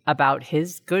interviewing about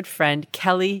his good friend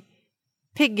Kelly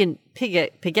Pingelli.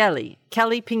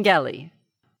 Kelly Pingelli?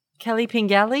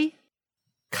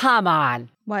 Come on.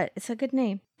 What? It's a good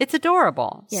name. It's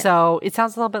adorable. Yeah. So it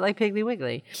sounds a little bit like Piggly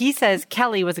Wiggly. He says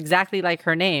Kelly was exactly like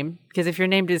her name because if your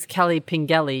name is Kelly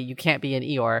Pingelli, you can't be an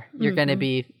Eeyore. You're gonna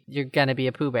be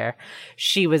a Pooh Bear.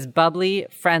 She was bubbly,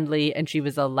 friendly, and she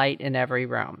was a light in every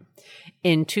room.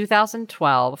 In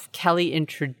 2012, Kelly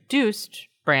introduced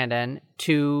Brandon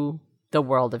to the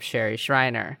world of Sherry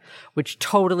Shriner, which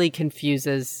totally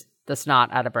confuses the snot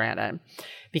out of Brandon.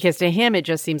 Because to him, it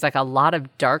just seems like a lot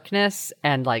of darkness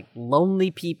and like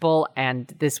lonely people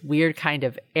and this weird kind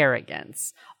of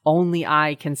arrogance. Only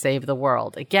I can save the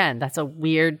world. Again, that's a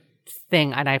weird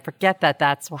thing. And I forget that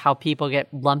that's how people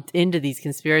get lumped into these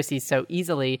conspiracies so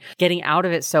easily, getting out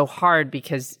of it so hard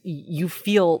because you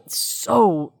feel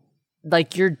so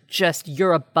like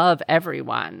you're above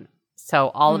everyone. So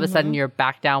all of a sudden you're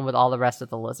back down with all the rest of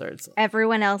the lizards.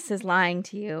 Everyone else is lying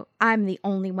to you. I'm the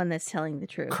only one that's telling the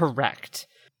truth. Correct.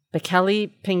 But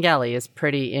Kelly Pingelli is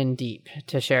pretty in deep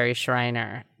to Sherry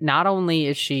Shriner. Not only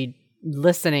is she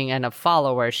listening and a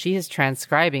follower, she is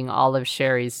transcribing all of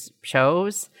Sherry's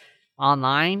shows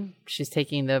online. She's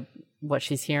taking what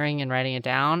she's hearing and writing it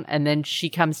down. And then she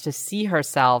comes to see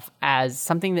herself as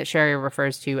something that Sherry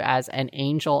refers to as an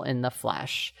angel in the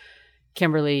flesh.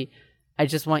 Kimberly, I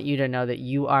just want you to know that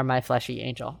you are my fleshy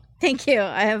angel. Thank you.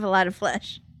 I have a lot of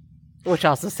flesh. Which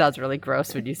also sounds really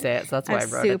gross when you say it, so that's why I wrote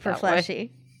it that super fleshy.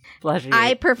 Way. Fleshy.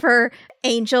 I prefer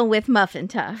angel with muffin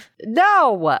tough.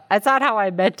 No, that's not how I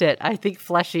meant it. I think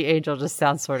fleshy angel just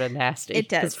sounds sort of nasty. It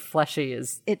does. Because fleshy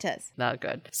is not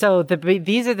good. So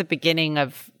these are the beginning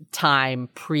of time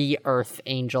pre-earth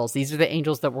angels. These are the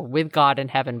angels that were with God in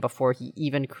heaven before he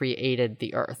even created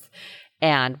the earth.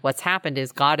 And what's happened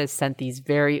is God has sent these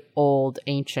very old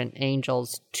ancient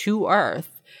angels to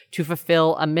earth to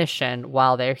fulfill a mission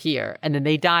while they're here. And then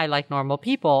they die like normal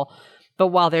people. But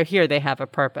while they're here, they have a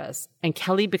purpose. And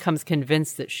Kelly becomes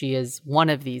convinced that she is one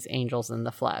of these angels in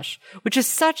the flesh, which is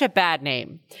such a bad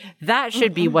name. That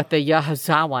should be what the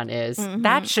Yahuzawan is.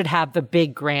 That should have the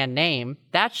big grand name.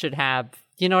 That should have,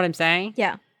 you know what I'm saying?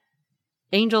 Yeah.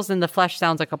 Angels in the flesh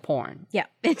sounds like a porn. Yeah,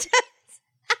 it does.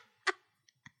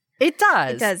 It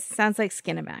does. It does. Sounds like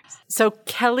Skinamax. So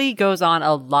Kelly goes on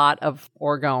a lot of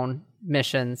orgone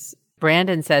missions.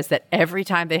 Brandon says that every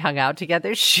time they hung out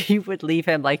together, she would leave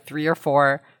him like 3 or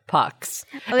 4 pucks.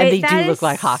 Okay, and they do look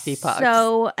like hockey pucks.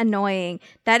 So annoying.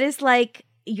 That is like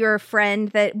your friend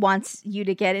that wants you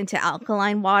to get into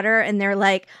alkaline water and they're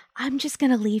like, I'm just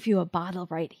going to leave you a bottle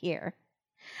right here.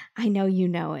 I know you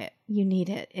know it. You need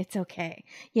it. It's okay.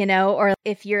 You know, or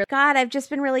if you're, God, I've just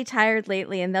been really tired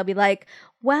lately. And they'll be like,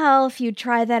 well, if you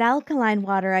try that alkaline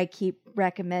water I keep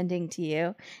recommending to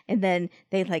you. And then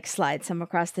they like slide some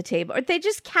across the table. Or they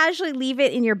just casually leave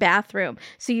it in your bathroom.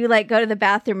 So you like go to the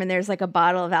bathroom and there's like a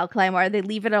bottle of alkaline water. They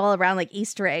leave it all around like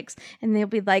Easter eggs. And they'll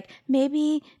be like,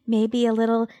 maybe a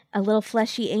little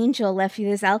fleshy angel left you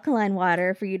this alkaline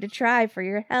water for you to try for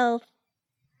your health.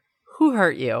 Who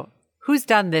hurt you? Who's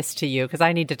done this to you? Because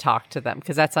I need to talk to them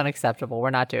because that's unacceptable. We're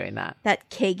not doing that.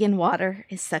 That Kagan water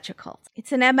is such a cult.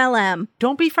 It's an MLM.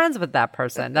 Don't be friends with that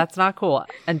person. That's not cool.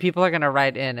 And people are going to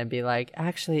write in and be like,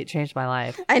 actually, it changed my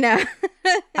life. I know.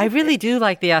 I really do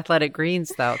like the Athletic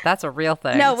Greens, though. That's a real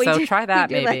thing. No, try that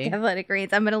we do maybe. Like Athletic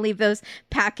Greens. I'm going to leave those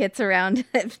packets around,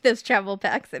 those travel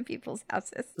packs at people's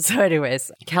houses. So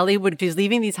anyways, Kelly she's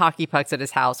leaving these hockey pucks at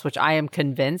his house, which I am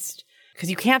convinced, because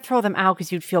you can't throw them out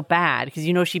because you'd feel bad because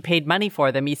you know she paid money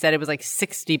for them. He said it was like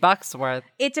 $60 worth.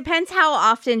 It depends how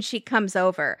often she comes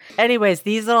over. Anyways,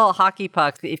 these little hockey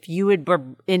pucks, if you would be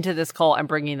into this cult and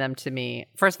bringing them to me,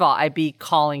 first of all, I'd be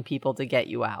calling people to get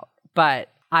you out. But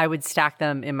I would stack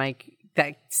them in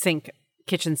that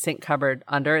kitchen sink cupboard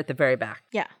under at the very back.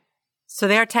 Yeah. So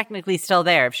they are technically still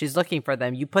there. If she's looking for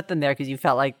them, you put them there because you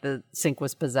felt like the sink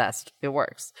was possessed. It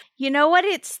works. You know what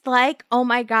it's like? Oh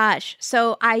my gosh.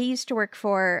 So I used to work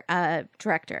for a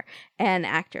director and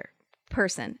actor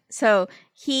person. So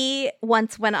he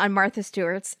once went on Martha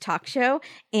Stewart's talk show,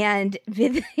 and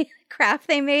the craft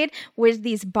they made was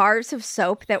these bars of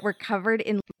soap that were covered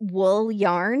in wool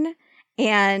yarn,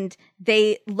 and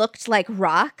they looked like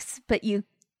rocks, but you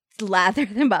lather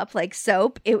them up like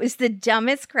soap. It was the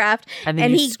dumbest craft. And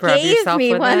he gave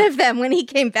me one of them when he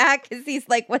came back because he's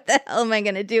like, what the hell am I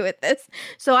going to do with this?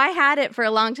 So I had it for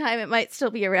a long time. It might still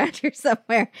be around here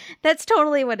somewhere. That's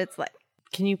totally what it's like.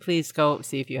 Can you please go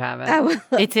see if you have it? I will.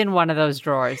 It's in one of those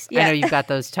drawers. Yeah. I know you've got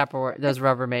those Tupperware, those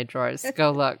Rubbermaid drawers.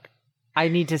 Go look. I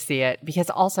need to see it because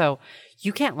also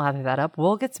you can't lather that up.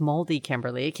 Wool gets moldy,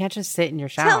 Kimberly. It can't just sit in your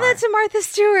shower. Tell that to Martha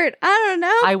Stewart. I don't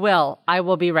know. I will. I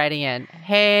will be writing in.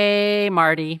 Hey,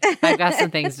 Marty, I've got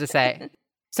some things to say.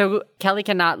 So Kelly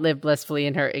cannot live blissfully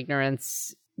in her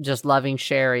ignorance, just loving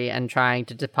Sherry and trying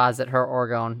to deposit her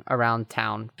orgone around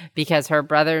town because her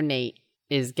brother Nate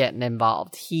is getting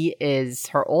involved. He is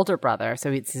her older brother, so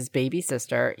it's his baby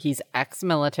sister. He's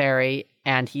ex-military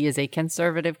and he is a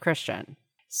conservative Christian.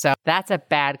 So that's a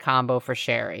bad combo for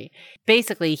Sherry.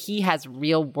 Basically, he has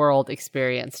real world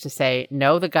experience to say,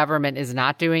 no, the government is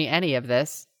not doing any of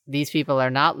this. These people are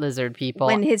not lizard people.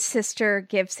 When his sister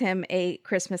gives him a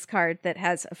Christmas card that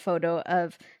has a photo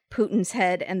of Putin's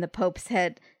head and the Pope's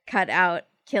head cut out,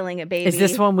 killing a baby. Is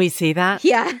this when we see that?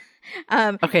 Yeah.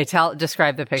 Okay,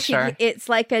 describe the picture. It's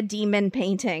like a demon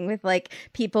painting with like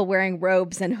people wearing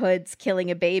robes and hoods killing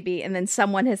a baby, and then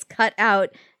someone has cut out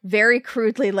very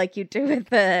crudely, like you do with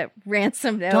the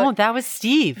ransom note. Don't. That was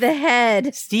Steve. The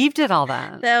head. Steve did all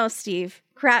that. No, Steve.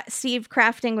 Steve,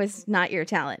 crafting was not your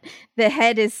talent. The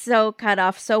head is so cut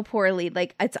off so poorly,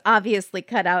 like it's obviously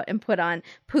cut out and put on.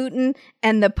 Putin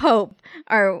and the Pope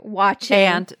are watching.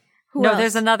 And Who else?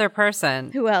 There's another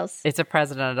person. Who else? It's a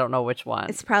president. I don't know which one.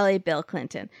 It's probably Bill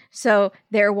Clinton. So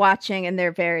they're watching and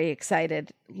they're very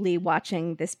excitedly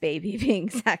watching this baby being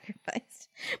sacrificed.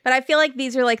 But I feel like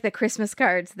these are like the Christmas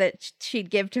cards that she'd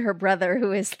give to her brother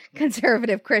who is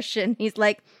conservative Christian. He's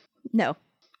like, no.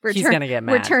 He's going to get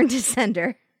mad. Return to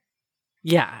sender.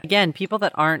 Yeah. Again, people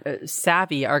that aren't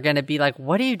savvy are going to be like,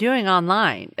 what are you doing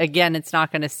online? Again, it's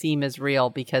not going to seem as real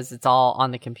because it's all on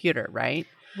the computer, right?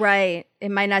 Right. It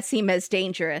might not seem as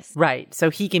dangerous. Right. So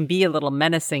he can be a little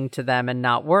menacing to them and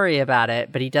not worry about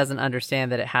it, but he doesn't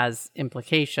understand that it has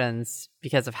implications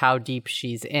because of how deep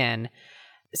she's in.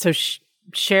 So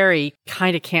Sherry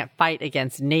kind of can't fight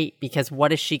against Nate because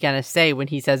what is she going to say when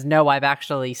he says, no, I've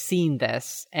actually seen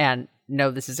this and no,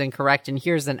 this is incorrect. And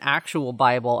here's an actual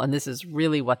Bible. And this is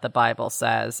really what the Bible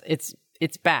says. It's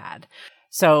bad.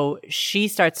 So she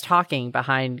starts talking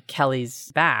behind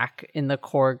Kelly's back in the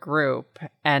core group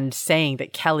and saying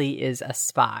that Kelly is a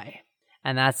spy.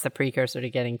 And that's the precursor to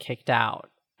getting kicked out.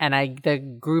 And the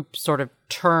group sort of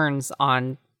turns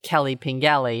on Kelly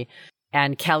Pingelli,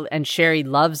 and Sherry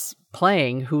loves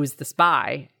playing who's the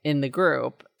spy in the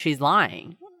group. She's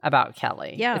lying about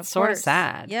Kelly. Yeah, it's sort of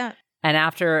sad. Yeah. And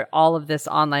after all of this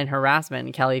online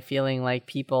harassment, Kelly feeling like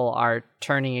people are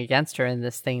turning against her in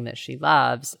this thing that she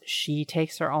loves, she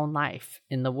takes her own life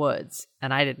in the woods.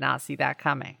 And I did not see that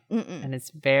coming. Mm-mm. And it's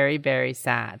very, very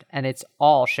sad. And it's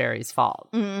all Sherry's fault.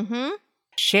 Mm-hmm.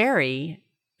 Sherry,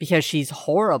 because she's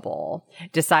horrible,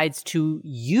 decides to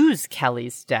use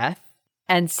Kelly's death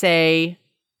and say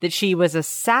that she was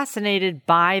assassinated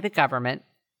by the government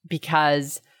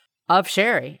because of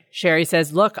Sherry. Sherry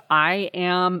says, look, I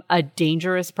am a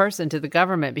dangerous person to the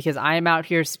government because I am out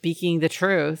here speaking the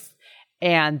truth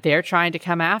and they're trying to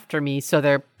come after me. So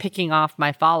they're picking off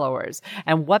my followers.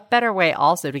 And what better way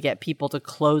also to get people to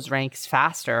close ranks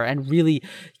faster and really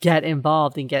get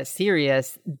involved and get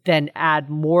serious than add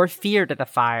more fear to the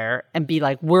fire and be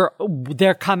like,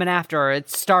 they're coming after her.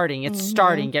 It's starting.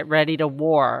 Starting. Get ready to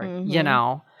war. Mm-hmm. You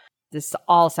know, this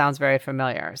all sounds very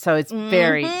familiar. So it's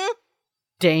very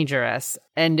dangerous,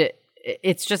 and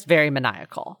it's just very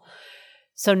maniacal.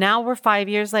 So now we're 5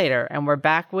 years later, and we're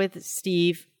back with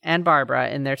Steve and Barbara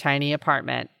in their tiny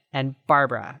apartment, and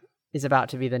Barbara is about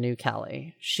to be the new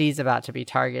Kelly. She's about to be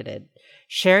targeted.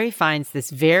 Sherry finds this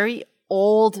very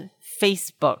old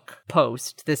Facebook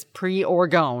post, this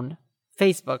pre-Orgone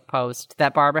Facebook post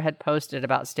that Barbara had posted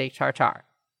about steak tartare.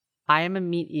 I am a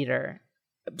meat eater.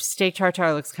 Steak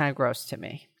tartare looks kind of gross to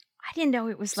me. I didn't know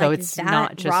it was so like it's that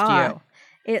not just raw. you.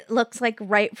 It looks like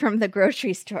right from the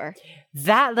grocery store.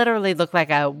 That literally looked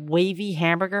like a wavy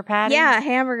hamburger patty. Yeah, a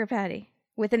hamburger patty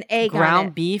with an egg ground on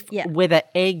it. Beef with an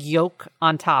egg yolk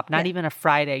on top. Not Yeah. even a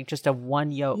fried egg, just a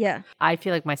one yolk. Yeah. I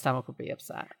feel like my stomach would be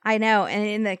upset. I know. And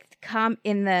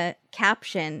in the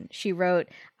caption, she wrote,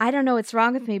 I don't know what's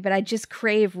wrong with me, but I just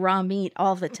crave raw meat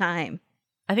all the time.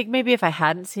 I think maybe if I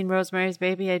hadn't seen Rosemary's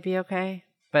Baby, I'd be okay.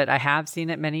 But I have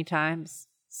seen it many times,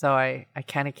 so I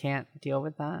kind of can't deal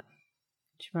with that.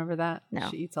 Do you remember that? No.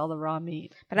 She eats all the raw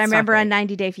meat. But I remember on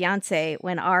 90 Day Fiancé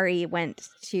when Ari went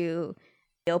to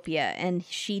Ethiopia and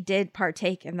she did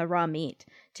partake in the raw meat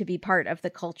to be part of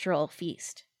the cultural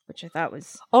feast, which I thought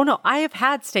was... Oh, no. I have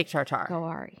had steak tartare. Go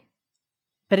Ari.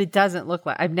 But it doesn't look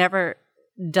like...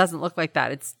 doesn't look like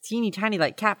that. It's teeny tiny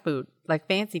like cat food, like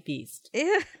Fancy Feast.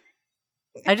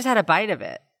 I just had a bite of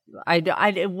it.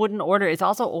 I wouldn't order. It's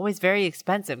also always very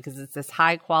expensive because it's this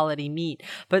high quality meat.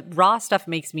 But raw stuff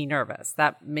makes me nervous.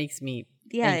 That makes me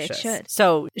anxious. It should.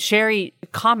 So Sherry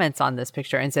comments on this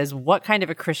picture and says, what kind of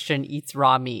a Christian eats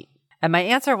raw meat? And my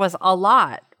answer was a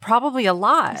lot. Probably a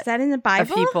lot. Is that in the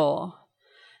Bible? Of people.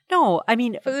 No, I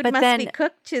mean, food but must then, be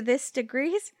cooked to this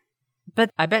degrees?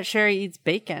 But I bet Sherry eats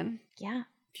bacon. Yeah.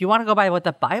 If you want to go by what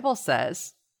the Bible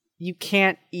says, you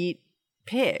can't eat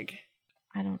pig.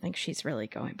 I don't think she's really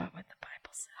going by what the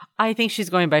Bible says. I think she's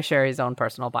going by Sherry's own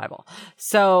personal Bible.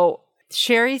 So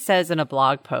Sherry says in a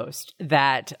blog post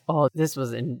that, this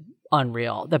was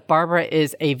unreal, that Barbara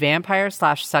is a vampire /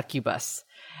 succubus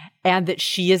and that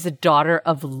she is a daughter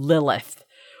of Lilith.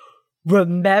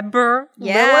 Remember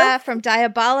Yeah, Lilith? from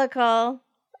Diabolical.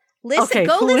 Listen,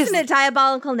 go listen to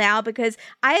Diabolical now, because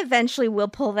I eventually will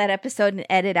pull that episode and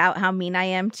edit out how mean I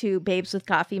am to Babes with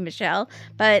Coffee Michelle.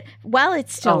 But while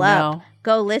it's still up,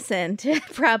 go listen to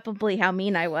probably how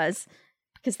mean I was,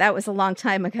 because that was a long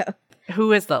time ago.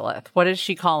 Who is Lilith? What is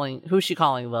she calling? Who's she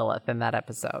calling Lilith in that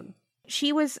episode?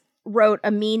 She wrote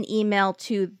a mean email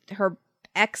to her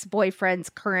ex-boyfriend's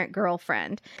current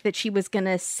girlfriend that she was going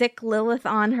to sick Lilith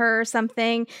on her or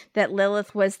something, that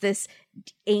Lilith was this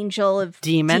angel of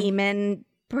demon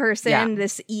person,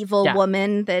 this evil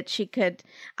woman that she could,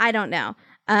 I don't know.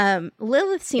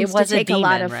 Lilith seems to take a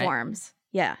lot of forms.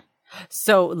 Yeah.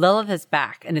 So Lilith is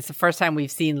back, and it's the first time we've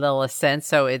seen Lilith since.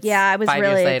 So it's I was 5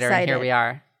 really years later, excited. and here we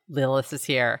are. Lilith is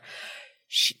here.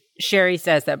 Sherry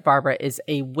says that Barbara is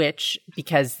a witch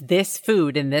because this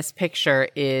food in this picture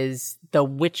is the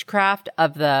witchcraft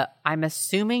of the, I'm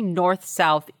assuming, north,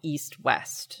 south, east,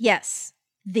 west. Yes.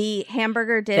 The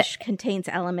hamburger dish contains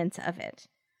elements of it.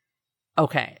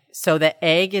 Okay. So the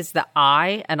egg is the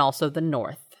eye and also the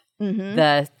north. Mm-hmm.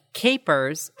 The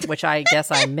capers, which I guess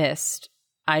I missed.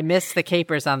 I missed the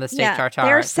capers on the steak tartare.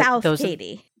 They're south,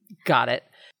 Katie. Got it.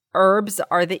 Herbs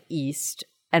are the east.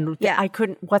 And I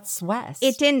couldn't, what's west?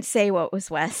 It didn't say what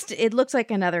was west. It looks like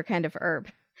another kind of herb.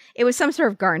 It was some sort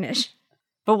of garnish.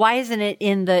 But why isn't it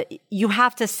in the, you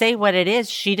have to say what it is.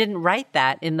 She didn't write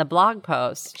that in the blog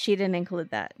post. She didn't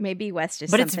include that. Maybe west is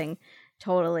something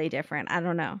totally different. I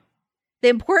don't know. The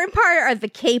important part are the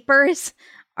capers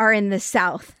are in the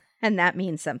south, and that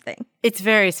means something. It's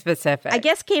very specific. I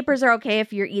guess capers are okay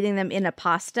if you're eating them in a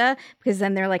pasta, because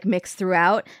then they're like mixed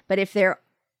throughout. But if they're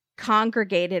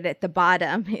congregated at the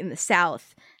bottom in the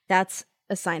south, that's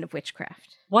a sign of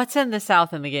witchcraft. What's in the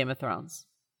south in the Game of Thrones?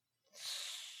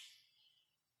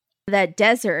 That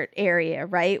desert area,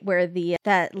 right? Where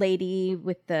that lady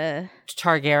with the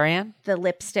Targaryen? The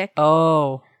lipstick.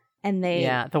 Oh. And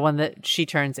the one that she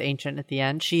turns ancient at the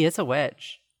end. She is a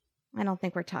witch. I don't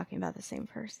think we're talking about the same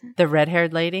person. The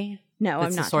red-haired lady? No,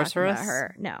 I'm not talking about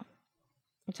her. No.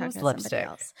 I'm talking about somebody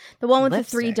else. The one with the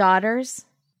 3 daughters.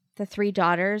 The 3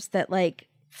 daughters that like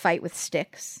fight with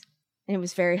sticks, and it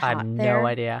was very hot. I have there. No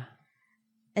idea.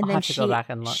 And I'll then have to go back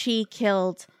and look. She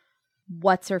killed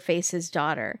what's her face's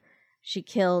daughter. She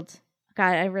killed.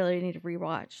 God, I really need to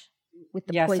rewatch with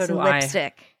the poison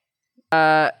lipstick.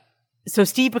 So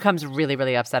Steve becomes really,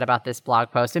 really upset about this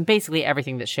blog post and basically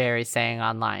everything that Sherry's saying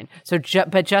online. So,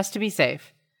 but just to be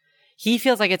safe, he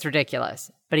feels like it's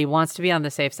ridiculous, but he wants to be on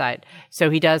the safe side. So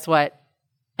he does what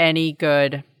any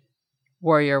good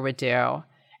warrior would do,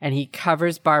 and he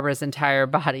covers Barbara's entire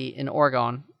body in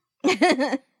orgone.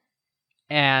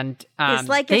 And it's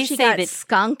like if she got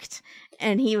skunked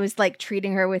and he was like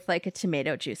treating her with like a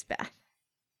tomato juice bath.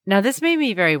 Now this made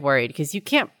me very worried because you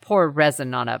can't pour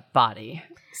resin on a body.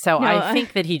 So I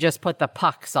think that he just put the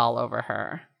pucks all over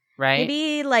her, right?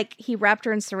 Maybe like he wrapped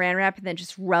her in saran wrap and then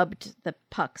just rubbed the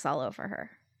pucks all over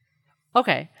her.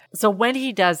 Okay. So when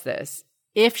he does this,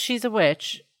 if she's a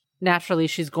witch, naturally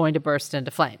she's going to burst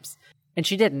into flames. And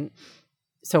she didn't.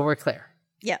 So we're clear.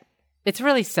 Yeah. It's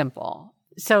really simple.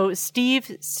 So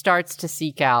Steve starts to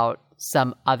seek out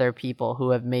some other people who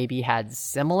have maybe had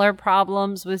similar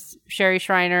problems with Sherry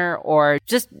Shriner, or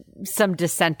just some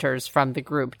dissenters from the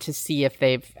group to see if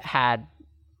they've had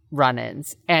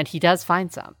run-ins. And he does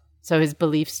find some. So his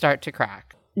beliefs start to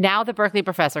crack. Now the Berkeley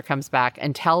professor comes back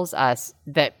and tells us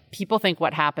that people think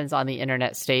what happens on the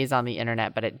internet stays on the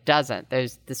internet, but it doesn't.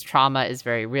 This trauma is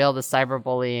very real. The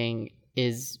cyberbullying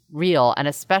is real. And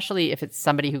especially if it's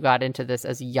somebody who got into this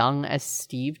as young as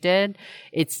Steve did,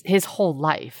 it's his whole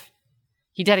life.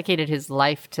 He dedicated his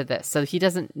life to this. So he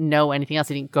doesn't know anything else.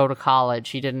 He didn't go to college.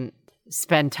 He didn't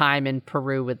spend time in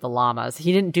Peru with the llamas.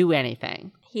 He didn't do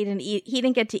anything. He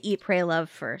didn't get to eat, pray, love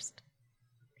first.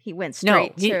 He went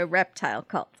straight to a reptile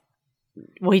cult.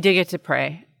 Well, he did get to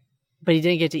pray, but he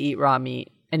didn't get to eat raw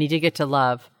meat, and he did get to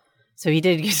love. So he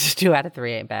did get to 2 out of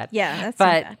 3 ain't bad. Yeah, that's but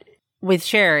not bad. With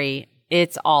Sherry,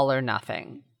 it's all or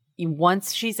nothing.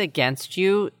 Once she's against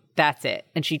you, that's it.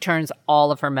 And she turns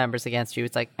all of her members against you.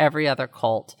 It's like every other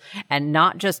cult. And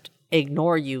not just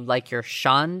ignore you like you're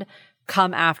shunned,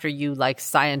 come after you like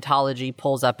Scientology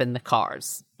pulls up in the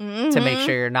cars to make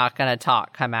sure you're not going to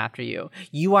talk, come after you.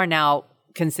 You are now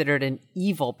considered an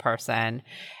evil person.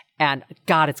 And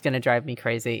God, it's going to drive me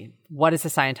crazy. What is the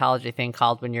Scientology thing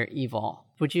called when you're evil?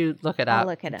 Would you look it up? I'll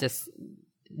look it up.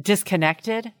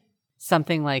 Disconnected?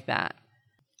 Something like that.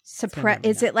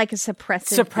 Is it like a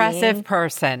suppressive being?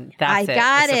 Person? That's it. I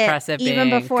got it.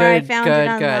 Even before I found it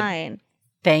online. Good.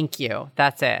 Thank you.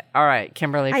 That's it. All right,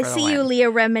 Kimberly. I see you,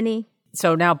 Leah Remini.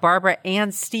 So now Barbara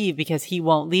and Steve, because he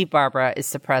won't leave Barbara, are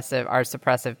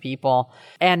suppressive people.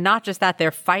 And not just that,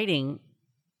 they're fighting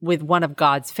with one of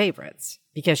God's favorites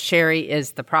because Sherry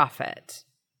is the prophet.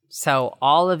 So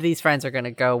all of these friends are going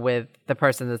to go with the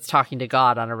person that's talking to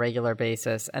God on a regular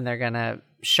basis, and they're going to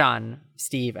shun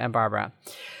Steve and Barbara.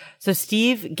 So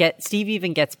Steve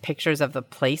even gets pictures of the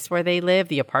place where they live,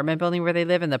 the apartment building where they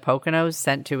live, in the Poconos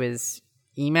sent to his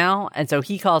email. And so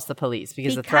he calls the police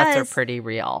because the threats are pretty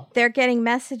real. They're getting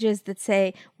messages that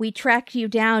say, we tracked you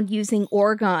down using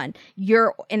Orgon.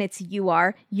 And it's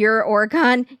your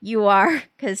Orgon, you are.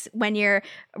 Because when you're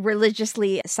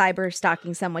religiously cyber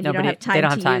stalking someone, you don't have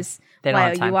time to use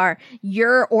you are.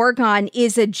 Your Orgon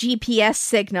is a GPS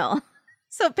signal.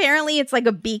 So apparently it's like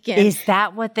a beacon. Is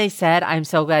that what they said? I'm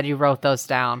so glad you wrote those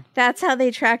down. That's how they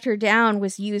tracked her down,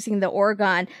 was using the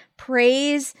Orgon.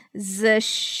 Praise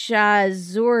Zashazuri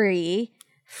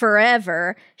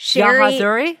forever.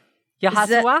 Yahazuri?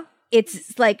 Yahazua?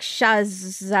 It's like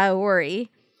Shazauri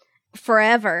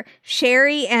forever.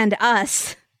 Sherry and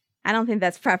us. I don't think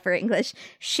that's proper English.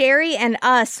 Sherry and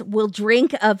us will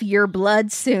drink of your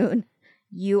blood soon.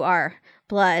 You are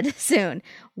blood soon.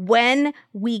 When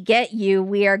we get you,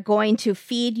 we are going to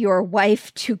feed your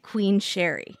wife to Queen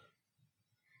Sherry.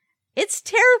 It's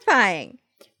terrifying.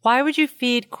 Why would you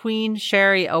feed Queen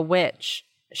Sherry a witch?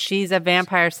 She's a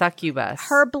vampire succubus.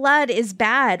 Her blood is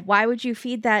bad. Why would you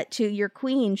feed that to your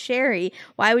queen, Sherry?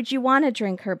 Why would you want to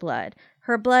drink her blood?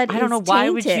 Her blood is tainted. I don't know. Why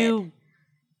would you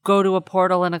go to a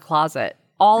portal in a closet?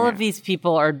 All of these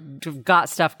people have got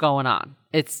stuff going on.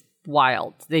 It's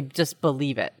wild. They just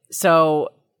believe it. So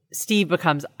Steve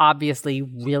becomes obviously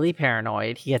really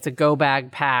paranoid. He gets a go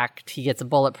bag packed. He gets a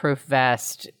bulletproof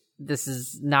vest. This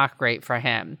is not great for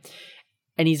him.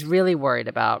 And he's really worried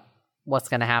about what's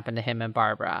going to happen to him and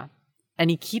Barbara.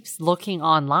 And he keeps looking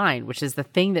online, which is the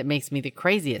thing that makes me the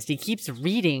craziest. He keeps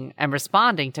reading and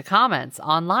responding to comments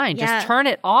online. Yeah. Just turn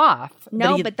it off.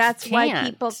 No, but that's why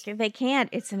people, they can't.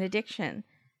 It's an addiction.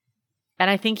 And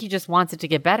I think he just wants it to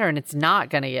get better, and it's not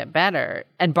going to get better.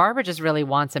 And Barbara just really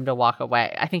wants him to walk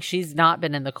away. I think she's not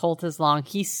been in the cult as long.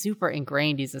 He's super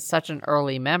ingrained. He's such an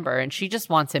early member, and she just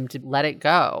wants him to let it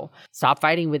go. Stop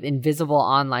fighting with invisible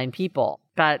online people.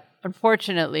 But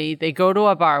unfortunately, they go to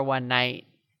a bar one night,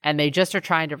 and they just are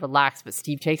trying to relax. But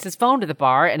Steve takes his phone to the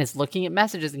bar and is looking at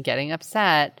messages and getting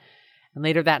upset. And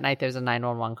later that night, there's a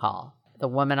 911 call. The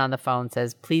woman on the phone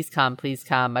says, please come, please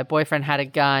come. My boyfriend had a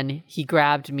gun. He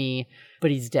grabbed me,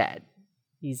 but he's dead.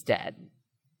 He's dead.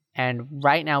 And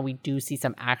right now we do see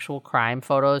some actual crime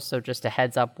photos. So just a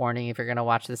heads up warning, if you're going to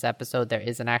watch this episode, there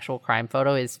is an actual crime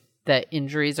photo. The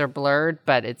injuries are blurred,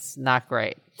 but it's not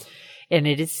great. And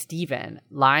it is Steven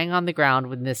lying on the ground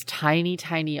with this tiny,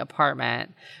 tiny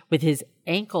apartment with his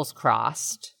ankles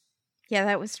crossed. Yeah,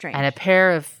 that was strange. And a pair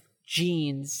of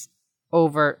jeans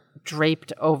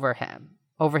draped over him,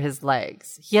 over his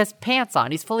legs. He has pants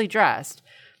on. He's fully dressed.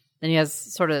 And he has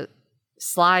sort of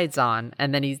slides on.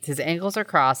 And then his ankles are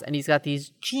crossed and he's got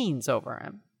these jeans over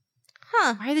him.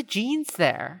 Huh. Why are the jeans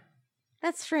there?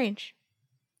 That's strange.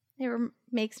 It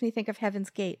makes me think of Heaven's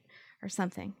Gate or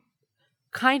something.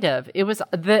 Kind of. It was,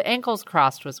 the ankles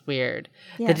crossed was weird.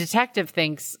 Yeah. The detective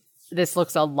thinks this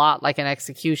looks a lot like an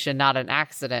execution, not an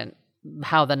accident.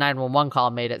 How the 911 call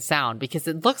made it sound, because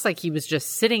it looks like he was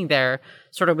just sitting there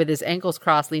sort of with his ankles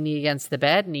crossed leaning against the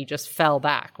bed, and he just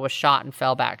was shot and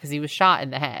fell back because he was shot in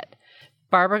the head.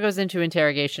 Barbara goes into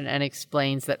interrogation and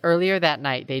explains that earlier that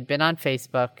night they'd been on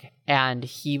Facebook and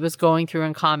he was going through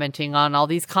and commenting on all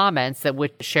these comments that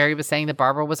Sherry was saying that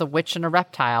Barbara was a witch and a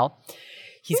reptile.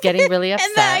 He's getting really upset.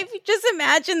 And then I just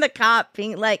imagine the cop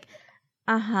being like,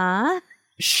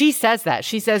 She says that.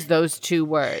 She says those two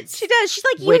words. She does. She's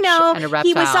like, he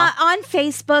was on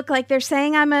Facebook. Like, they're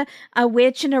saying I'm a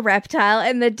witch and a reptile.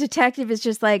 And the detective is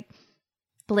just like,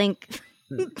 blink,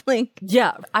 blink.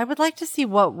 Yeah. I would like to see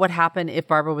what would happen if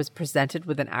Barbara was presented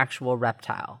with an actual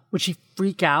reptile. Would she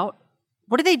freak out?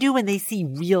 What do they do when they see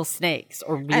real snakes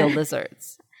or real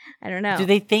lizards? I don't know. Do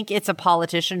they think it's a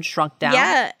politician shrunk down?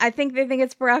 Yeah. I think they think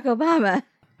it's Barack Obama.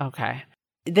 Okay.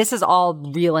 This is all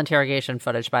real interrogation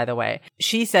footage, by the way.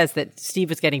 She says that Steve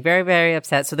was getting very, very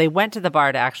upset, so they went to the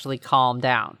bar to actually calm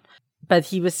down. But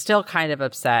he was still kind of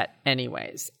upset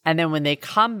anyways. And then when they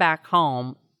come back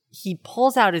home, he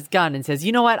pulls out his gun and says,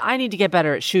 you know what? I need to get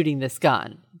better at shooting this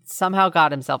gun. Somehow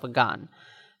got himself a gun.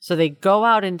 So they go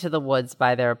out into the woods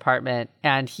by their apartment,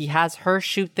 and he has her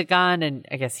shoot the gun, and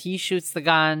I guess he shoots the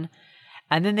gun.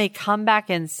 And then they come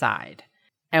back inside.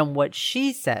 And what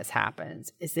she says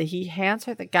happens is that he hands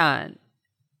her the gun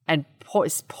and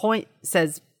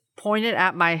says, point it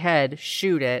at my head,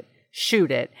 shoot it.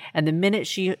 And the minute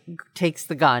she takes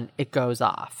the gun, it goes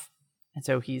off. And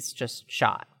so he's just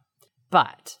shot.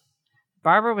 But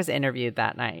Barbara was interviewed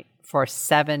that night for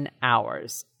 7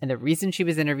 hours. And the reason she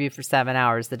was interviewed for 7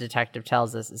 hours, the detective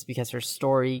tells us, is because her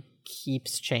story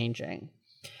keeps changing.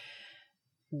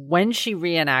 When she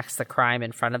reenacts the crime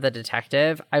in front of the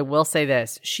detective, I will say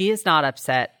this, she is not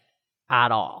upset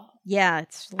at all. Yeah,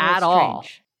 it's at strange. all.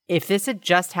 If this had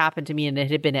just happened to me and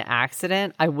it had been an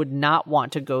accident, I would not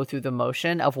want to go through the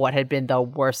motion of what had been the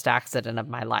worst accident of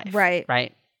my life. Right.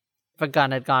 Right? If a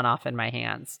gun had gone off in my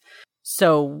hands.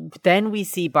 So then we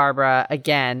see Barbara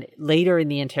again later in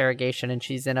the interrogation, and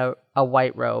she's in a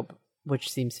white robe, which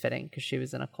seems fitting because she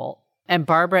was in a cult. And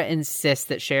Barbara insists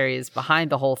that Sherry is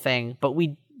behind the whole thing, but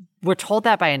we're told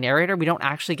that by a narrator. We don't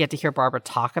actually get to hear Barbara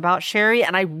talk about Sherry,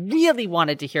 and I really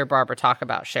wanted to hear Barbara talk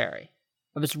about Sherry.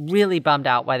 I was really bummed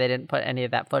out why they didn't put any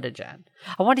of that footage in.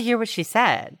 I wanted to hear what she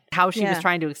said, how she was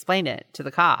trying to explain it to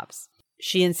the cops.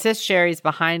 She insists Sherry's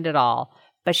behind it all,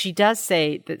 but she does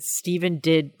say that Stephen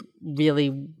did really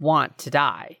want to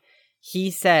die.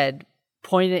 He said,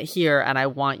 point it here and I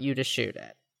want you to shoot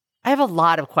it. I have a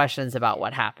lot of questions about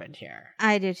what happened here.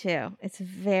 I do too. It's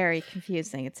very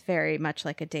confusing. It's very much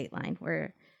like a Dateline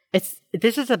where... This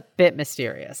is a bit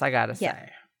mysterious, I gotta say. Yeah.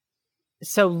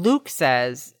 So Luke,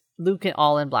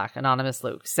 all in black, anonymous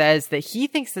Luke, says that he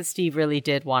thinks that Steve really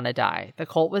did want to die. The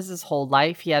cult was his whole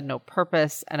life. He had no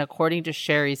purpose. And according to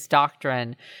Sherry's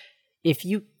doctrine, if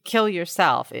you kill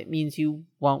yourself, it means you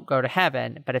won't go to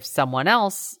heaven. But if someone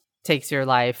else takes your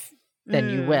life, then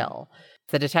you will.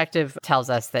 The detective tells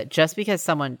us that just because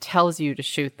someone tells you to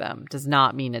shoot them does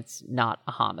not mean it's not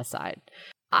a homicide.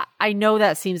 I know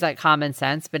that seems like common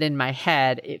sense, but in my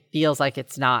head, it feels like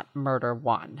it's not murder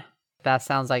one. That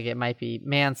sounds like it might be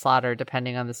manslaughter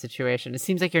depending on the situation. It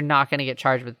seems like you're not going to get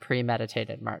charged with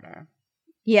premeditated murder.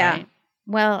 Yeah. Right?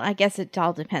 Well, I guess it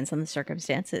all depends on the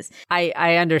circumstances.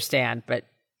 I understand, but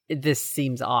this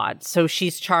seems odd. So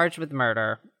she's charged with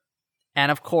murder. And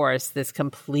of course, this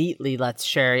completely lets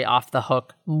Sherry off the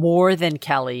hook more than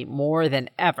Kelly, more than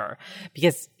ever,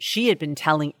 because she had been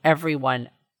telling everyone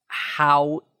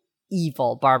how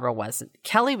evil Barbara was.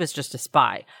 Kelly was just a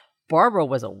spy. Barbara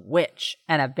was a witch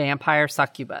and a vampire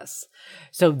succubus.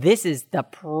 So this is the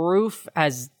proof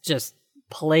has just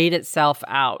played itself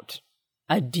out.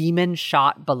 A demon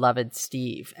shot beloved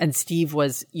Steve. And Steve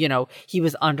was, he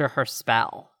was under her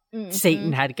spell. Mm-hmm.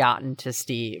 Satan had gotten to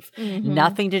Steve. Mm-hmm.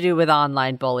 Nothing to do with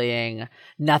online bullying.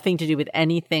 Nothing to do with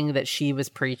anything that she was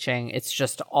preaching. It's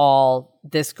just all,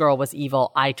 this girl was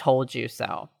evil. I told you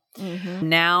so. Mm-hmm.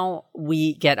 Now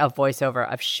we get a voiceover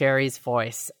of Sherry's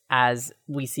voice as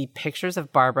we see pictures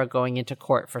of Barbara going into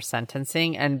court for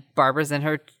sentencing, and Barbara's in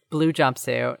her blue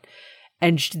jumpsuit.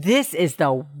 And this is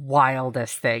the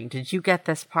wildest thing. Did you get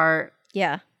this part?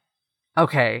 Yeah.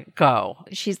 Okay, go.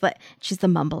 She's the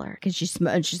mumbler because she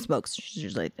smokes.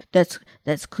 She's like,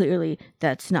 that's clearly,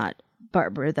 that's not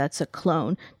Barbara, that's a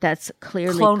clone. That's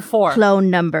clearly clone 4. Clone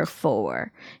number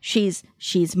 4. She's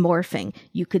morphing.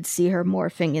 You could see her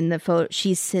morphing in the photo.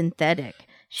 She's synthetic.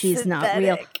 She's not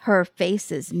real. Her face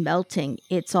is melting.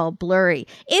 It's all blurry.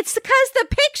 It's because the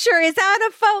picture is out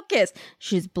of focus.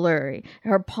 She's blurry.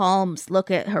 Her palms,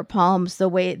 look at her palms, the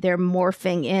way they're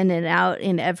morphing in and out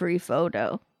in every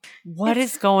photo. What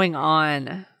is going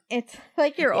on? It's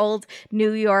like your old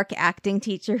New York acting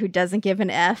teacher who doesn't give an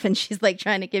F, and she's like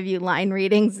trying to give you line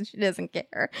readings and she doesn't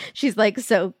care. She's like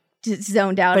so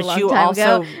zoned out a long time ago. But you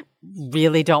also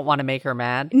really don't want to make her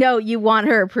mad? No, you want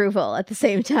her approval at the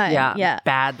same time. Yeah.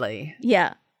 Badly.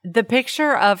 Yeah. The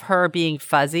picture of her being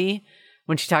fuzzy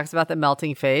when she talks about the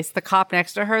melting face, the cop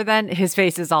next to her then, his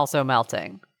face is also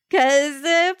melting. Because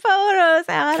the photo's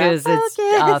out of focus. It's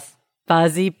a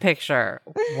fuzzy picture.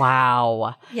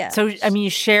 Wow. Yeah. So, I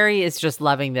mean, Sherry is just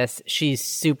loving this. She's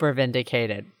super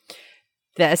vindicated.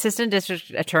 The assistant district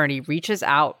attorney reaches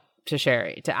out to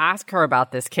Sherry to ask her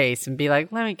about this case and be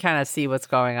like, let me kind of see what's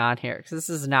going on here because this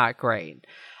is not great.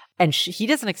 And he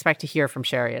doesn't expect to hear from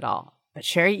Sherry at all. But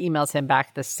Sherry emails him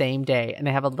back the same day and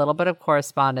they have a little bit of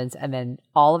correspondence and then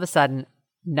all of a sudden,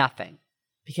 nothing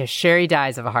because Sherry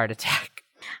dies of a heart attack.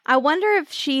 I wonder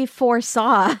if she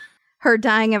foresaw her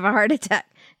dying of a heart attack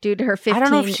due to her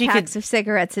 15 packs of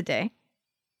cigarettes a day.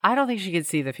 I don't think she could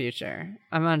see the future.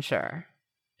 I'm unsure.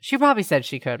 She probably said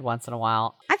she could once in a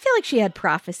while. I feel like she had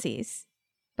prophecies,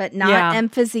 but not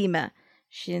emphysema.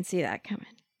 She didn't see that coming.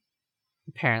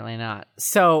 Apparently not.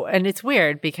 So, and it's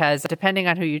weird because depending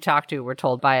on who you talk to, we're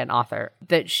told by an author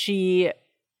that she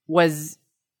was,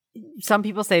 some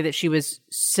people say that she was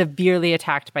severely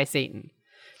attacked by Satan.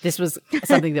 This was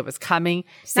something that was coming.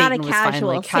 Satan was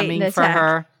finally coming for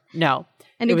her. No.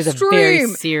 It was a very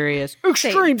serious,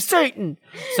 extreme Satan.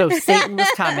 So Satan was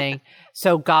coming.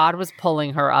 So God was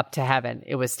pulling her up to heaven.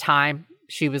 It was time.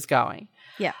 She was going.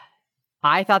 Yeah.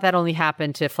 I thought that only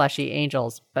happened to fleshy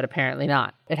angels, but apparently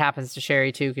not. It happens to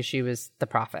Sherry too because she was the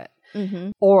prophet.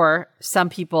 Mm-hmm. Or some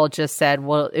people just said,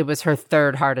 well, it was her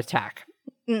third heart attack.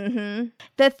 Mm-hmm.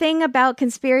 The thing about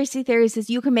conspiracy theories is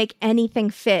you can make anything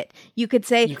fit. You could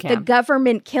say the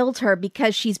government killed her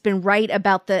because she's been right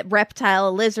about the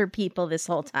reptile lizard people this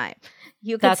whole time.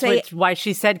 You could That's why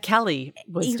she said Kelly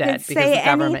was dead, because the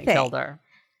government killed her.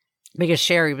 Because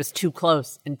Sherry was too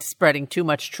close and spreading too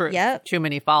much truth. Yep. Too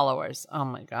many followers. Oh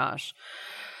my gosh.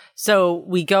 So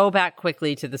we go back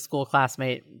quickly to the school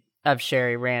classmate of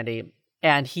Sherry, Randy,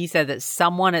 and he said that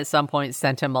someone at some point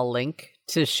sent him a link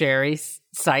to Sherry's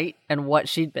site and what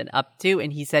she'd been up to,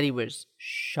 and he said he was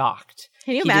shocked.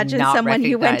 Can you imagine someone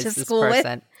you went to school with?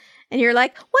 And you're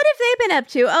like, what have they been up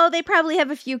to? Oh, they probably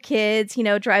have a few kids,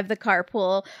 drive the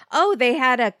carpool. Oh, they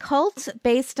had a cult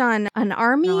based on an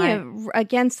army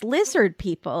against lizard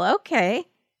people. Okay.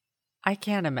 I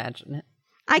can't imagine it.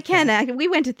 I can. We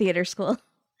went to theater school.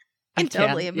 I can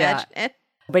totally imagine it.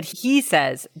 But he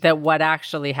says that what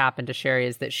actually happened to Sherry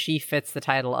is that she fits the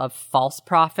title of false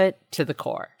prophet to the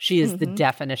core. She is the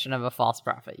definition of a false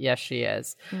prophet. Yes, she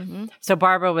is. Mm-hmm. So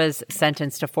Barbara was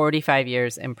sentenced to 45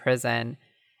 years in prison,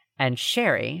 and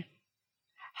Sherry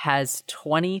has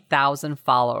 20,000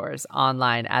 followers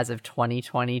online as of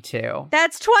 2022.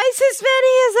 That's twice as many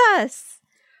as us.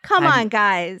 Come on,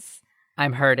 guys.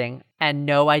 I'm hurting. And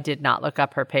no, I did not look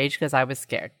up her page because I was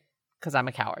scared, because I'm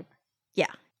a coward. Yeah.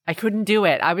 I couldn't do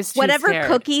it. I was too Whatever scared.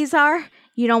 Cookies are,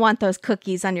 you don't want those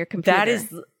cookies on your computer. That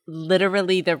is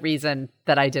literally the reason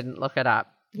that I didn't look it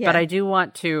up. Yeah. But I do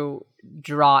want to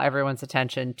draw everyone's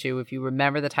attention to, if you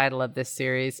remember the title of this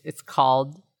series, it's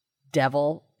called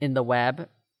Devil in the Web.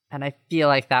 And I feel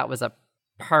like that was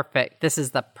this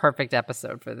is the perfect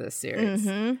episode for this series.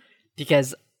 Mm-hmm.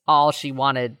 Because all she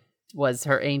wanted was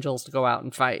her angels to go out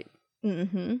and fight.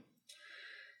 Mm-hmm.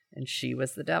 And she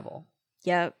was the devil.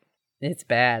 Yep. It's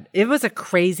bad. It was a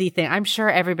crazy thing. I'm sure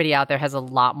everybody out there has a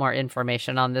lot more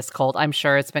information on this cult. I'm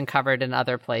sure it's been covered in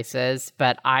other places,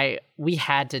 but we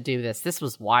had to do this. This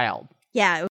was wild.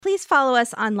 Yeah. Please follow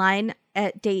us online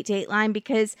at Dateline,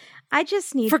 because I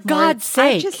just need God's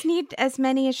sake. I just need as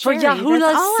many as Sherry. For Yahuwah's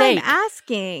That's all sake. I'm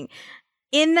asking.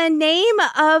 In the name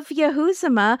of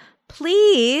Yahuwah,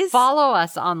 please follow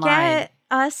us online. Get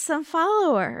us some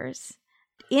followers.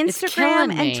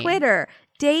 Instagram and Twitter.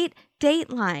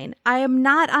 Dateline. I am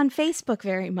not on Facebook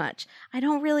very much. I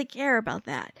don't really care about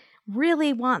that.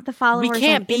 Really want the followers. We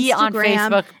can't be on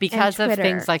Facebook because of Twitter.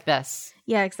 Things like this.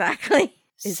 Yeah, exactly.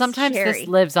 Sometimes this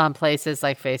lives on places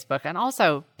like Facebook. And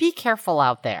also, be careful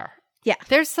out there. Yeah.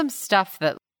 There's some stuff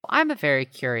that I'm a very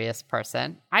curious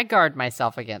person. I guard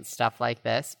myself against stuff like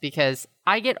this because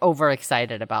I get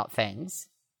overexcited about things.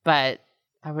 But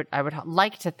I would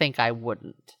like to think I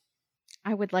wouldn't.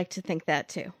 I would like to think that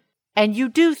too. And you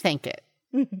do think it.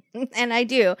 And I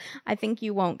do. I think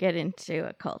you won't get into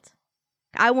a cult.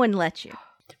 I wouldn't let you.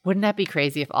 Wouldn't that be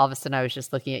crazy if all of a sudden I was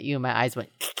just looking at you and my eyes went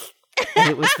and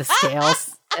it was the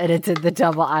scales and it did the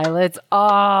double eyelids?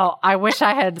 Oh, I wish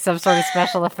I had some sort of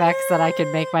special effects that I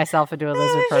could make myself into a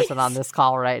lizard person on this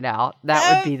call right now.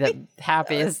 That would be the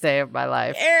happiest day of my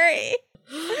life. Scary.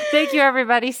 Thank you,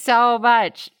 everybody, so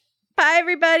much. Bye,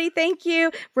 everybody. Thank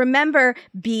you. Remember,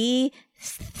 be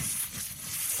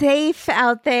safe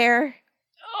out there.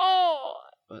 Oh,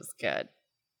 it was good.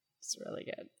 It's really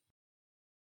good.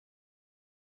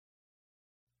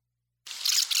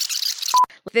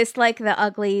 This like the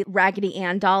ugly Raggedy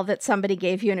Ann doll that somebody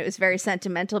gave you and it was very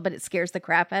sentimental, but it scares the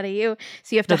crap out of you.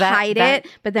 So you have to hide it,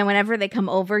 but then whenever they come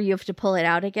over, you have to pull it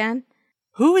out again.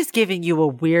 Who is giving you a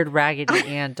weird Raggedy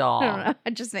Ann doll? I don't know. I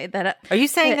just made that up. Are you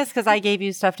saying this because I gave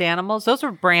you stuffed animals? Those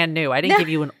were brand new. I didn't give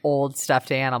you an old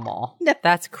stuffed animal. No.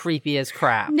 That's creepy as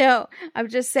crap. No, I'm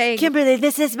just saying. Kimberly,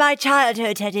 this is my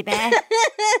childhood teddy bear.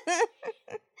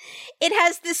 It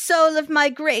has the soul of my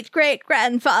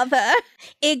great-great-grandfather,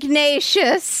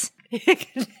 Ignatius.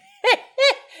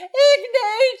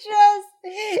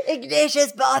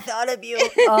 Ignatius Bartholomew.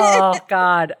 Oh,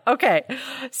 God. Okay.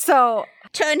 So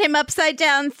turn him upside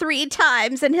down 3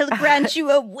 times and he'll grant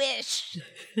you a wish.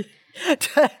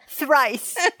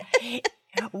 Thrice.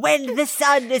 When the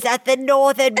sun is at the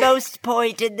northernmost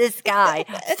point in the sky,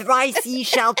 thrice ye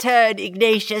shall turn,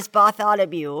 Ignatius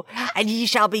Bartholomew, and ye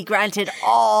shall be granted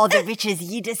all the riches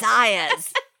ye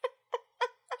desires.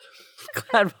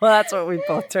 God, well, that's what we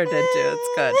both turned into.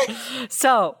 It's good.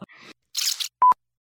 So